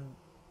in. And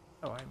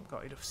oh, I haven't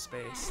got enough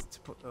space to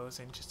put those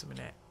in. Just a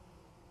minute.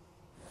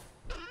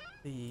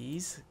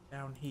 These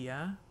down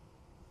here.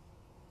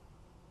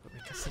 Put my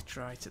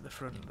cassiterite at the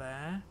front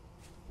there.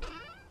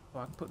 Oh,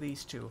 I can put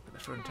these 2 up at the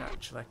front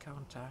actually,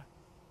 can't I?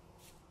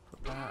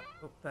 Put that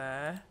up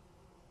there.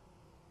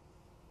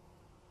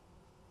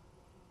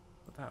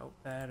 Put that up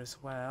there as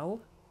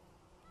well.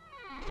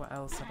 What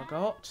else have I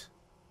got?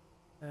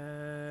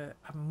 I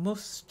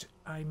must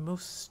I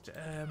got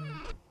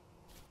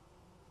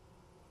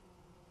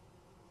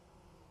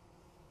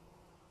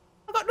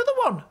another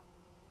one!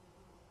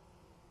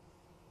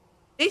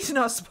 He's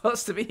not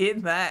supposed to be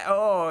in there.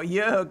 Oh,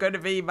 you're going to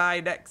be my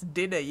next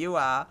dinner, you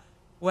are.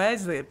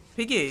 Where's the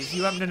piggies?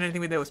 You haven't done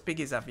anything with those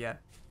piggies, have you?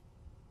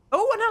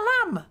 Oh, and a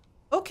lamb.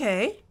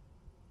 Okay.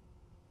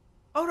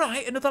 All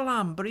right, another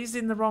lamb, but he's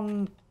in the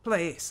wrong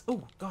place.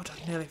 Oh, God,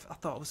 I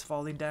thought I was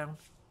falling down.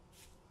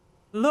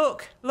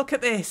 Look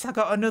at this. I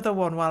got another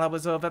one while I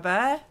was over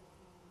there.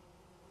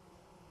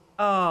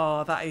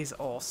 Oh, that is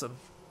awesome.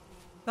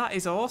 That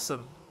is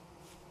awesome.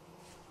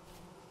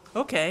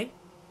 Okay.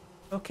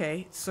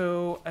 Okay,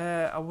 so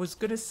I was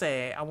going to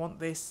say I want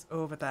this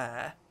over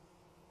there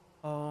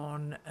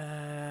on,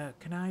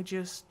 can I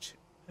just,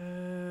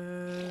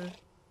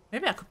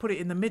 maybe I could put it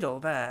in the middle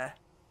there.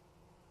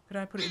 Could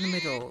I put it in the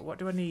middle? What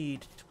do I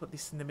need to put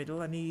this in the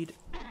middle? I need,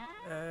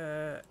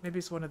 maybe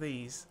it's one of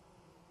these.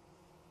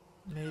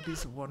 Maybe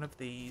it's one of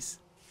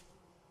these.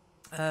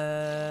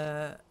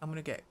 I'm going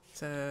to get,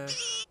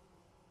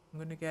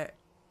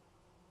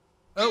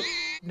 oh,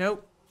 no.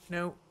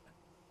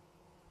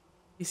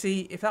 You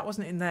see, if that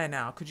wasn't in there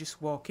now, I could just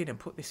walk in and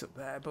put this up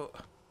there, but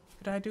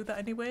could I do that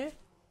anyway?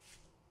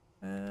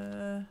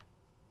 Have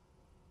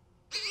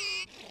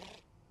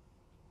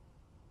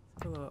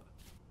a look.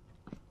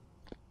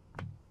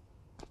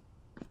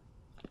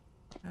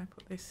 Can I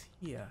put this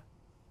here?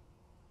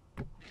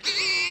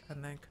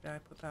 And then could I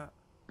put that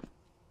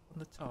on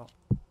the top?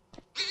 There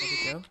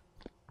we go.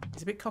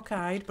 It's a bit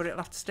cockeyed, but it'll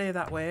have to stay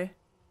that way.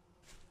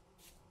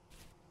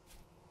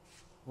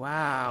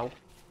 Wow.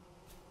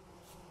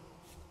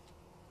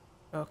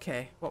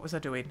 Okay, what was I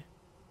doing?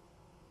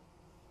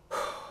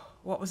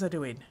 what was I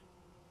doing?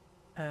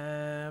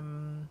 I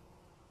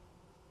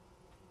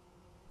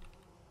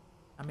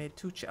made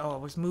two... oh, I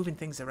was moving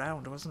things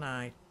around, wasn't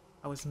I?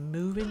 I was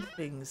moving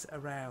things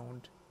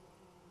around.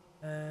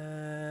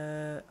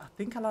 I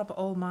think I'll have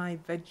all my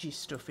veggie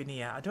stuff in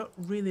here. I don't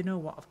really know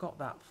what I've got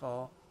that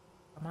for.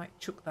 I might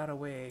chuck that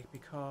away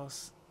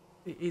because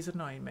it is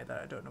annoying me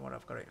that I don't know what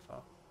I've got it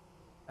for.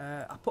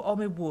 I put all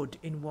my wood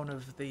in one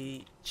of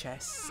the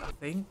chests, I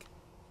think.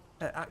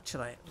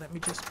 Actually, let me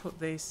just put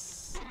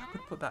this... I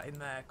could put that in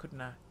there,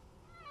 couldn't I?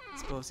 I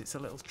suppose it's a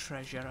little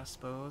treasure, I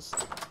suppose.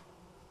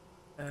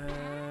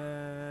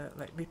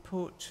 Let me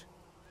put...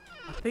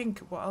 I think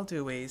what I'll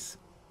do is...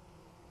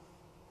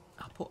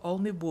 I'll put all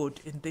my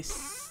wood in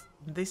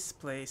this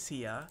place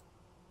here.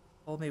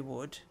 All my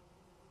wood.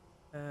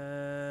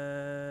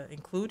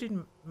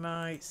 Including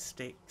my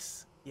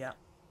sticks. Yeah.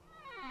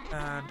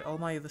 And all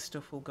my other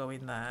stuff will go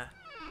in there.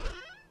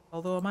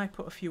 Although I might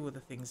put a few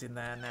other things in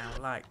there now,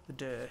 like the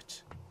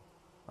dirt.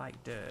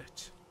 Like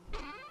dirt.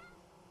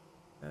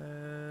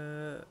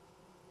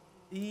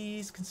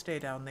 These can stay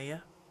down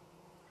there,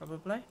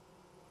 probably.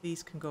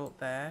 These can go up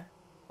there.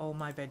 All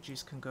my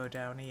veggies can go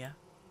down here.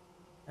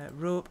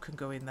 Rope can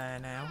go in there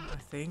now, I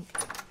think.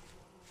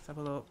 Let's have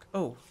a look.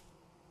 Oh.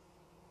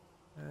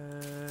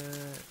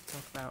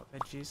 Talk about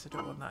veggies. I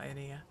don't want that in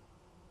here.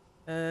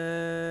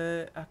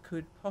 I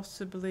could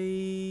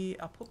possibly...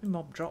 I'll put my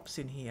mob drops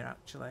in here,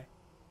 actually.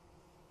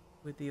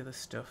 With the other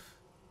stuff.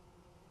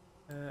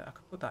 I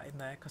could put that in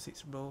there because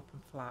it's rope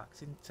and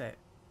flax, isn't it?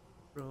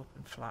 Rope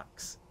and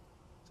flax.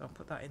 So I'll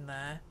put that in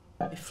there.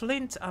 The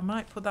flint, I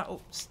might put that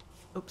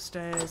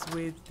upstairs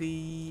with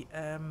the...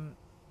 in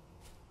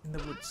the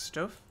wood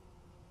stuff.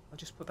 I'll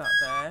just put that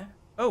there.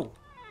 Oh!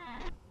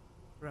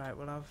 Right,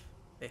 we'll have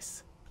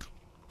this.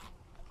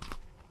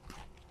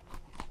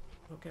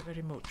 Don't get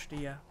very much, do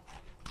you?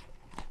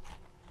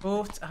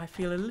 But I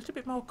feel a little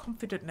bit more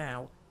confident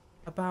now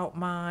about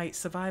my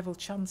survival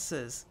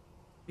chances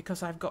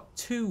because I've got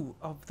 2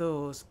 of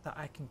those that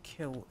I can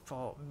kill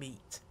for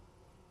meat.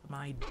 For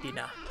my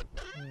dinner.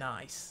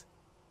 Nice.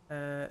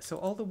 So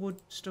all the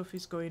wood stuff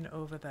is going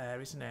over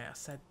there, isn't it? I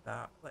said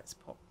that. Let's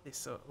pop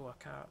this up. Oh,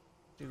 I can't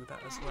do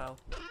that as well.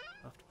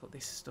 I'll have to put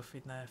this stuff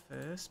in there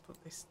first. Put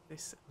this,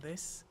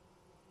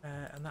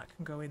 and that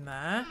can go in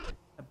there.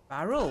 A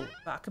barrel.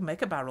 But I can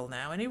make a barrel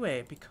now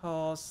anyway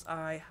because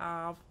I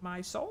have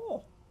my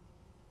saw.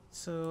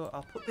 So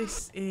I'll put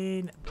this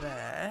in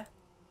there.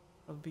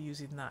 I'll be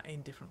using that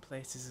in different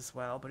places as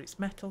well, but it's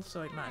metal,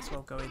 so it might as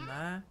well go in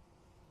there.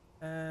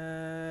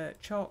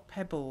 Chalk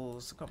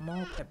pebbles. I've got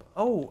more pebbles.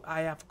 Oh,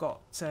 I have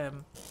got.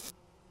 I'm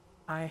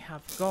going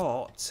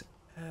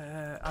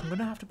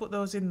to have to put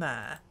those in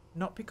there.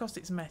 Not because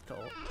it's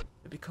metal,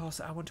 but because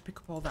I want to pick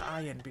up all the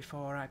iron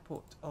before I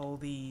put all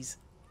these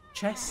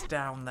chests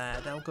down there.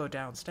 They'll go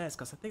downstairs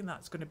because I think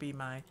that's going to be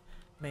my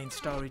main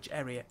storage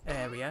area.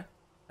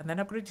 And then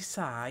I've got to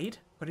decide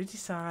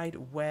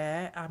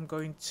where I'm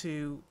going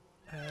to...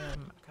 I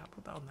can't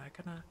put that on there,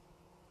 can I?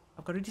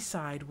 I've got to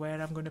decide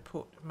where I'm going to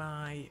put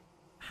my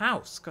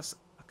house because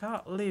I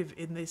can't live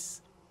in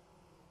this...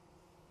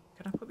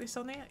 Can I put this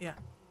on here? Yeah.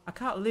 I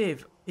can't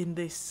live in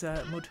this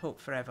mud hut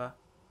forever.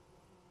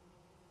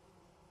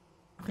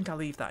 I think I'll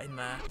leave that in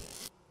there.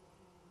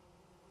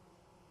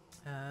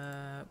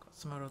 Got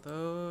some more of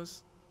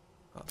those.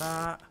 Got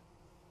that.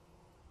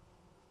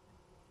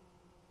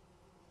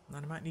 And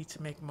then I might need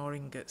to make more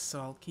ingots, so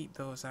I'll keep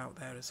those out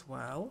there as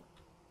well.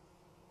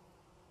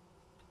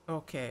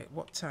 Okay,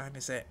 what time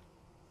is it?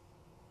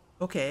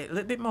 Okay, a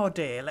little bit more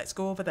day. Let's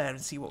go over there and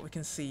see what we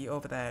can see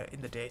over there in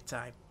the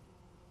daytime.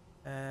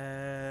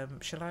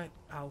 Shall I?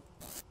 I'll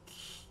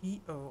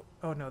keep... Oh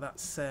no,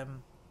 that's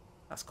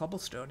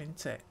cobblestone,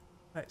 isn't it?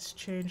 Let's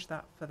change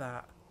that for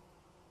that.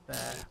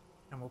 There.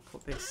 And we'll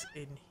put this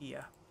in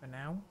here for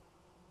now.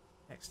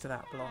 Next to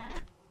that block.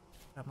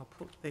 And we'll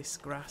put this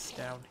grass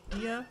down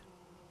here.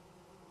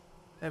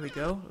 There we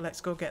go.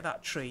 Let's go get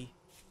that tree.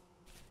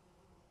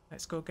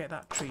 Let's go get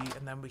that tree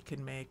and then we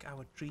can make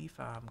our tree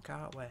farm,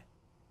 can't we?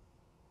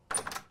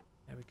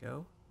 There we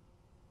go.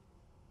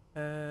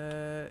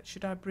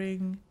 Should I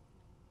bring...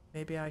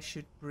 Maybe I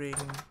should bring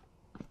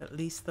at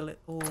least the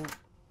little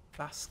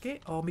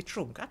basket or my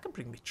trunk. I can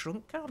bring my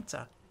trunk, can't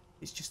I?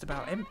 It's just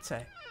about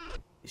empty.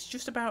 It's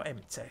just about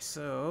empty.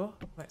 So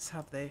let's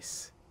have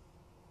this.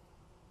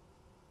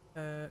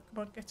 Come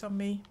on, get on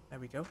me. There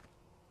we go.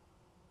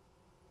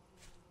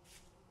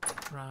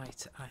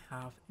 Right, I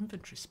have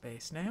inventory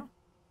space now.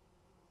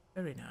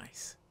 Very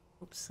nice.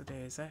 Oops, the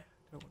daisy.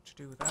 Don't want to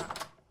do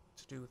that.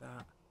 To do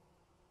that.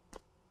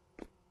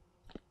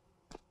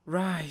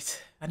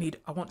 Right,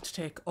 I want to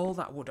take all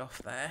that wood off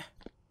there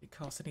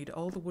because I need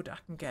all the wood I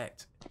can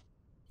get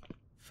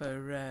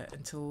for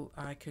until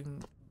I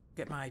can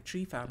get my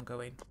tree farm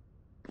going.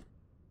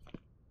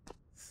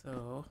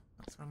 So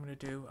that's what I'm going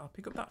to do. I'll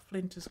pick up that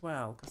flint as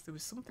well because there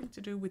was something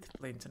to do with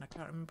flint and I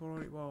can't remember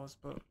what it was,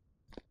 but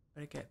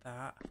better get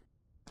that.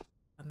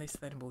 And this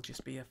then will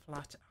just be a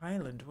flat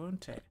island,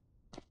 won't it?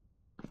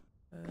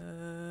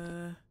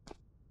 With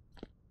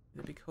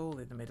a big hole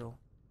in the middle.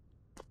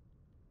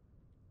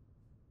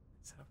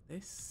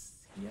 this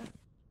here.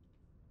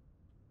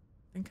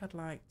 I think I'd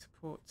like to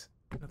put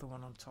another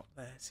one on top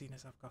there, seeing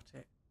as I've got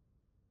it.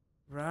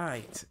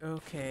 Right,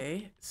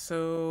 okay.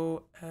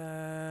 So,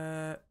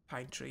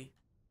 pine tree.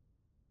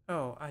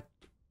 Oh,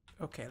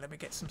 okay, let me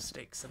get some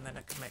sticks and then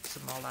I can make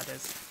some more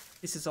ladders.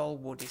 This is all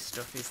woody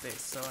stuff, is this?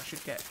 So I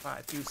should get quite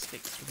a few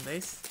sticks from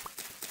this.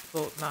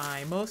 But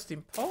my most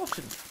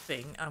important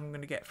thing I'm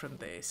going to get from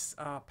this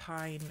are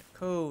pine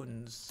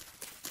cones.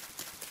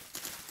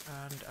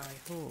 And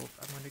I hope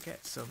I'm going to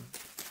get some.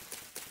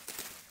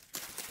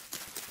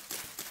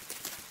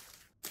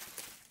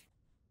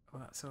 Oh,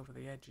 that's over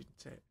the edge,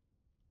 isn't it?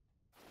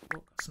 Oh,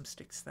 got some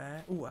sticks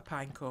there. Oh, a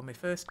pine cone. My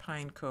first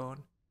pine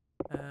cone.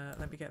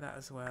 Let me get that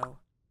as well.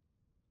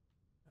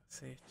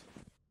 That's it.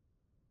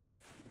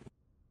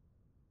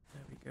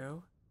 There we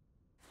go.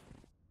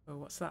 Oh,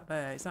 what's that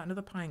there? Is that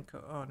another pine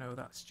cone? Oh, no,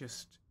 that's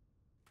just...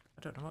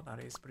 I don't know what that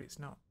is, but it's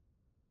not.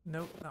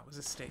 Nope, that was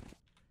a stick.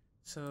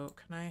 So,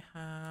 can I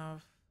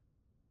have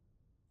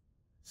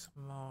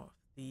some more of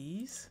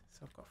these?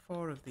 So, I've got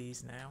 4 of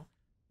these now.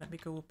 Let me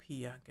go up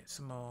here and get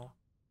some more.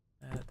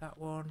 That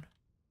one.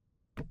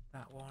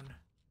 That one.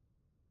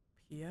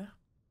 Up here.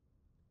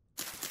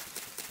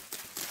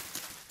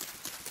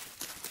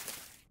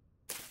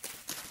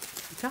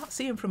 You can't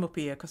see them from up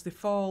here because they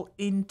fall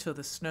into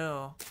the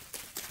snow.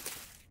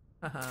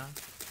 Haha.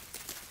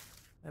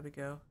 There we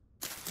go.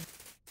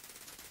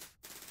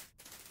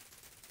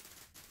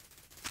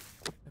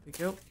 There we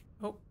go.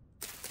 Oh,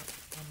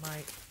 on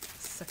my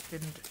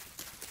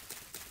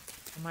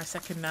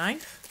second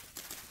knife.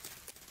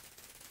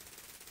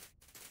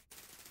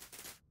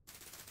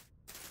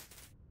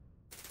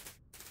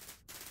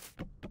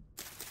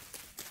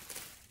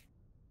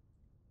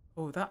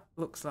 Oh, that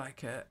looks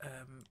like a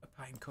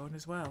pine cone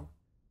as well.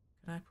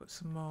 Can I put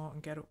some more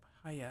and get up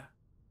higher?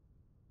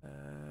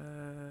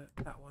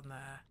 That one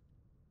there.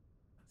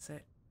 That's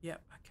it.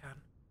 Yep, I can.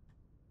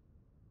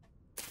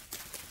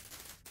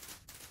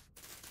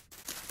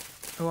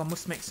 Oh, I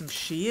must make some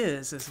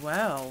shears as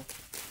well.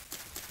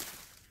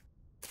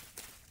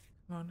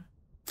 Come on.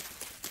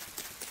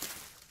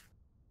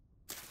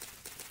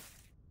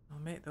 I'll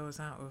make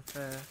those out of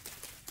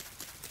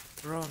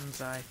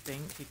bronze, I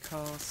think,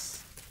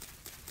 because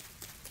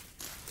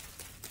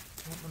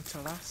I want them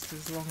to last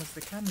as long as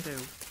they can do.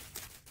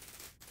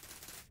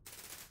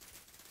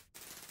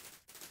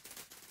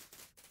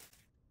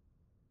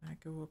 I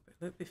go up a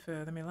little bit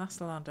further. My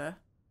last ladder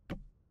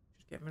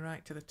should get me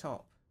right to the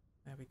top.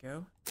 There we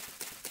go.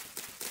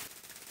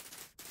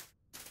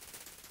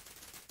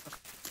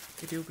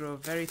 They do grow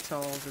very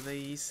tall to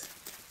these.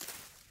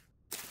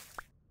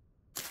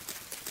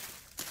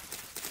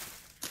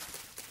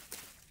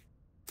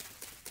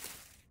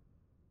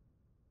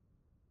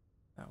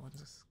 That one's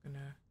just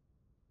gonna...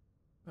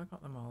 Have I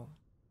got them all?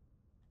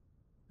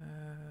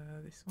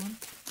 This one.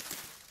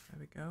 There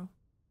we go.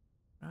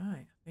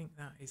 Right, I think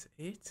that is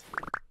it.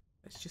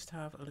 Let's just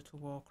have a little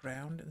walk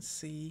around and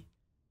see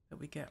that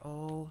we get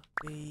all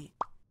the...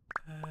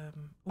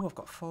 oh, I've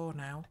got 4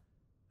 now.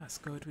 That's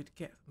good. We'd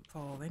get them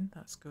falling.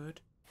 That's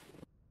good.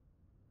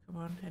 Come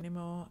on, any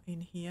more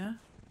in here?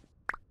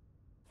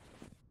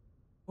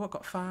 Oh, I've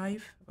got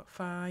 5. I've got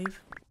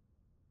 5.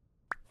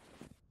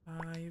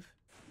 5.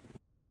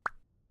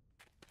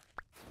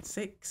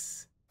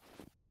 6.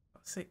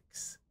 Got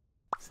 6.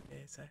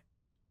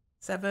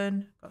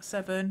 7. Got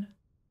 7.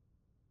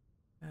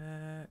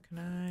 Can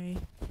I...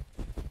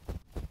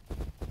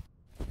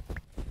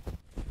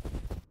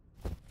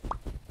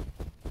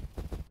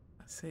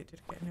 That's it.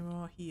 Did I get any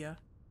more here?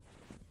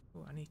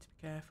 Oh, I need to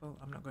be careful.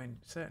 I'm not going...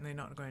 Certainly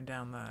not going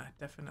down there.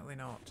 Definitely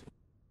not.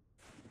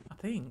 I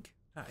think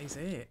that is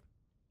it.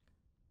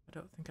 I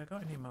don't think I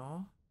got any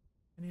more.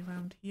 Any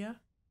around here?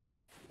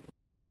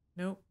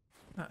 Nope.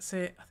 That's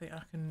it. I think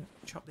I can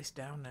chop this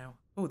down now.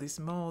 Oh, there's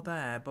more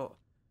there, but...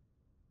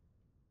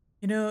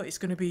 You know, it's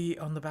going to be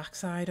on the back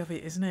side of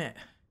it, isn't it?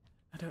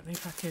 I don't know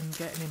if I can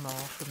get any more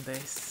from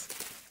this.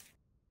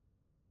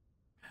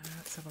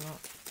 Let's have a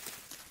look.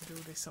 Do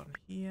this on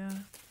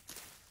here.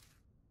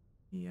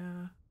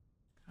 Here.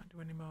 Can't do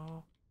any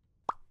more.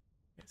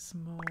 Get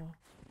some more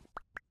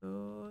of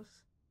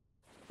those.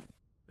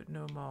 But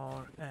no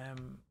more,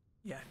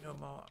 yeah, no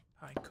more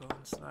pine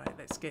cones. Right,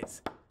 let's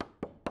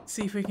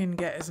see if we can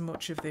get as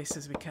much of this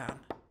as we can.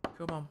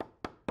 Come on.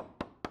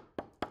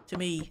 To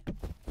me.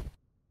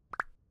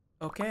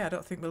 Okay, I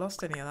don't think we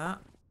lost any of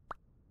that.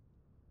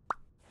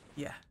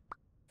 Yeah.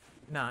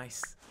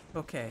 Nice.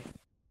 Okay.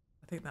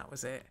 I think that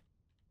was it.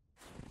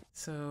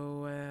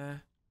 So,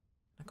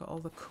 I got all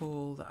the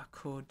coal that I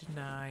could, didn't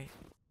I?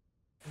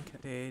 I think I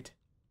did.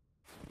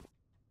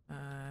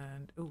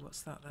 And, oh,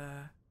 what's that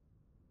there?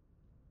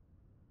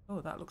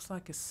 Oh, that looks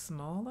like a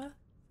smaller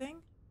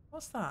thing.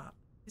 What's that?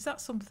 Is that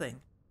something?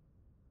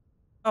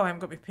 Oh, I haven't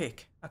got my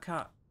pick. I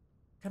can't.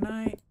 Can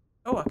I?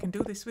 Oh, I can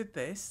do this with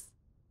this.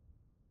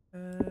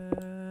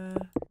 Can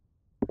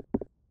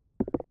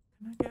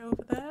I get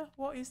over there?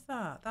 What is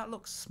that? That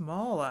looks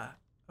smaller.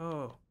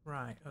 Oh,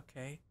 right.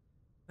 Okay.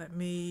 Let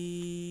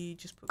me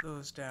just put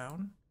those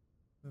down.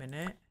 A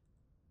minute.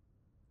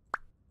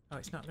 Oh,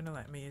 it's not going to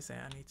let me, is it?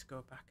 I need to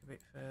go back a bit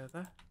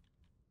further.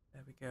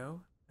 There we go.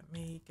 Let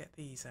me get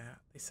these out.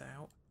 This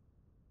out.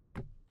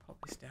 Pop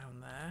this down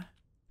there.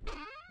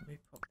 Let me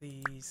pop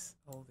these,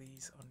 all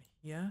these on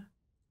here.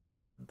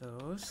 And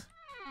those.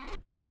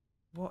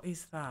 What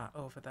is that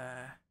over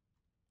there?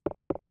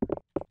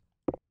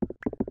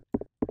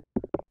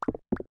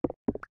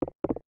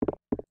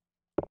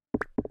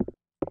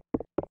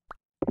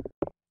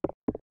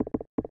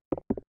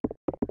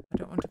 I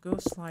don't want to go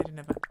sliding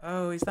about.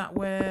 Oh, is that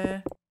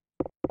where?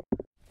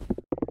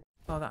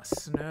 Oh,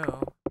 that's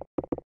snow.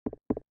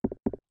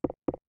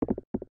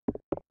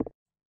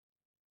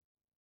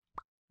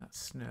 That's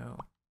snow.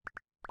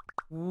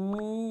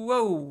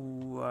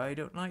 Whoa, I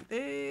don't like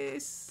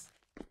this.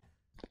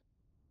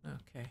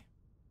 Okay.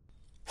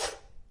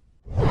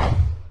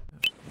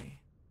 Okay.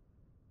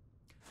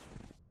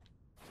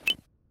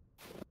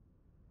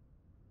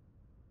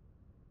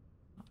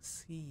 Let's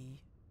see.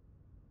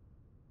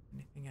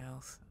 Anything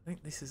else? I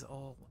think this is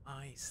all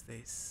ice,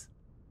 this.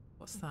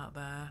 What's that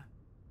there?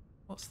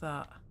 What's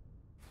that?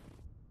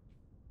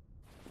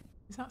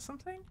 Is that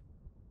something?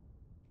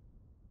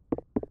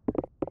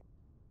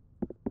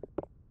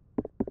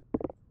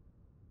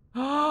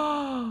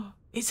 Oh,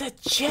 it's a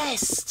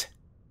chest!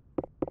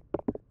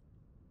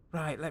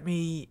 Right, let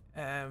me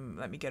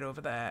get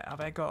over there.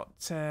 Have I got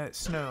snow?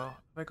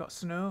 Have I got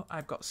snow?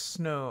 I've got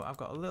snow. I've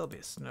got a little bit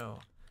of snow.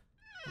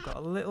 I've got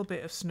a little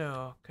bit of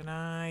snow. Can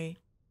I?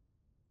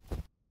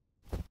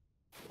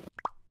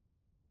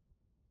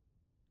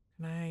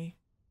 Can I?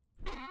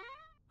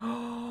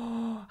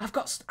 Oh, I've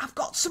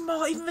got some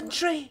more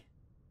inventory.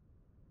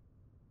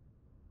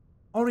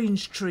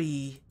 Orange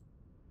tree.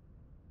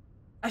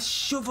 A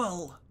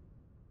shovel.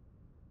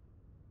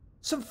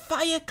 Some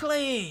fire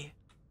clay.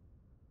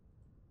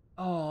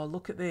 Oh,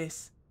 look at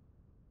this.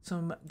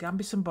 Some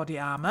Gambison body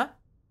armor.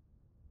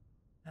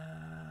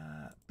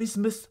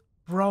 Bismuth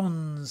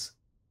bronze.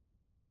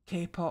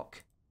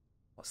 K-Pock.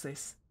 What's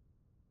this?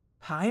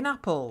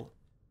 Pineapple.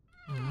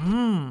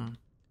 Mmm.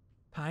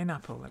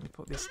 Pineapple. Let me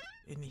put this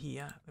in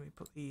here. Let me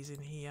put these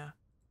in here.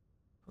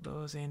 Put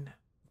those in.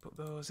 Put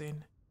those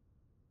in.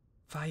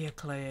 Fire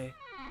clay.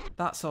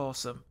 That's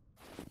awesome.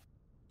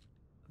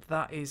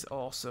 That is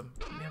awesome.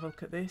 Let me have a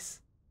look at this.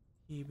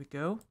 Here we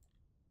go.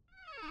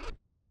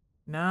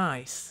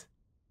 Nice.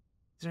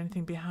 Is there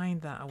anything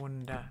behind that, I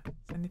wonder? Is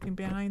there anything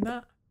behind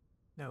that?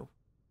 No.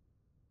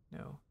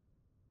 No.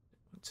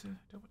 Don't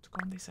want to go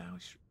on this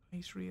house,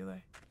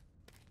 really.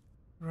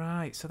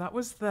 Right, so that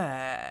was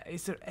there.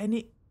 Is there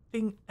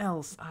anything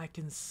else I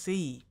can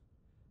see?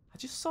 I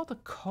just saw the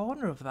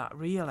corner of that,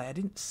 really. I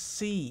didn't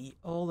see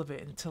all of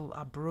it until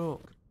I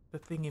broke the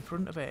thing in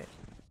front of it.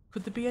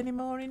 Could there be any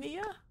more in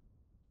here?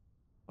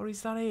 Or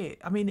is that it?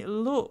 I mean, it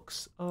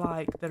looks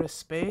like there are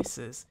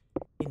spaces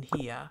in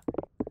here,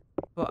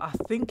 but I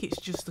think it's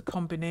just the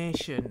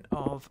combination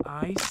of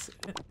ice.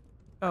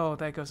 Oh,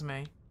 there goes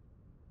me.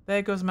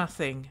 There goes my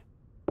thing.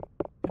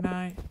 Can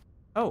I?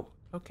 Oh,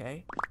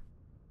 okay.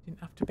 Didn't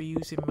have to be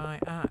using my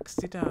axe,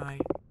 did I?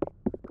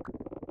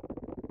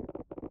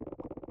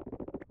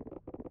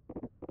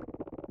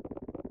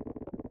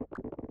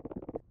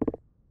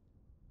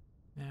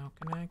 Now,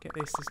 can I get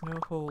this? There's no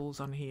holes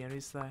on here,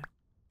 is there?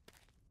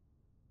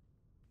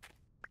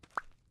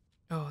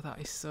 Oh,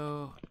 that is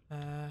so,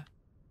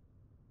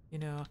 you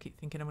know, I keep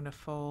thinking I'm going to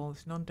fall.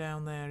 There's none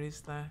down there,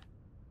 is there?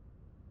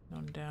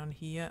 None down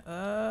here.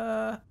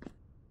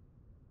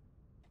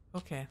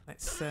 Okay,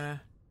 let's, wow.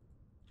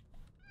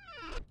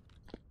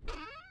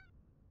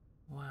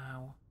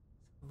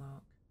 Let's have a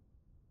look.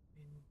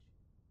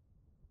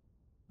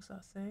 What's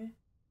that say?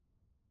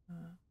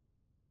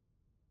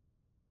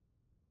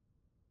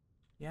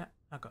 Yeah,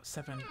 I've got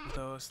 7 of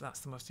those.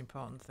 That's the most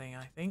important thing,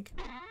 I think.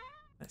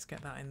 Let's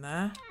get that in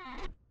there.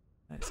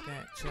 Let's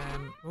get,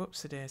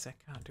 whoops-a-daisy, I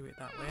can't do it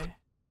that way.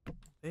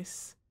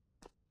 This.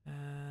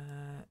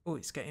 Oh,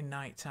 it's getting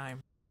night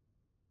time.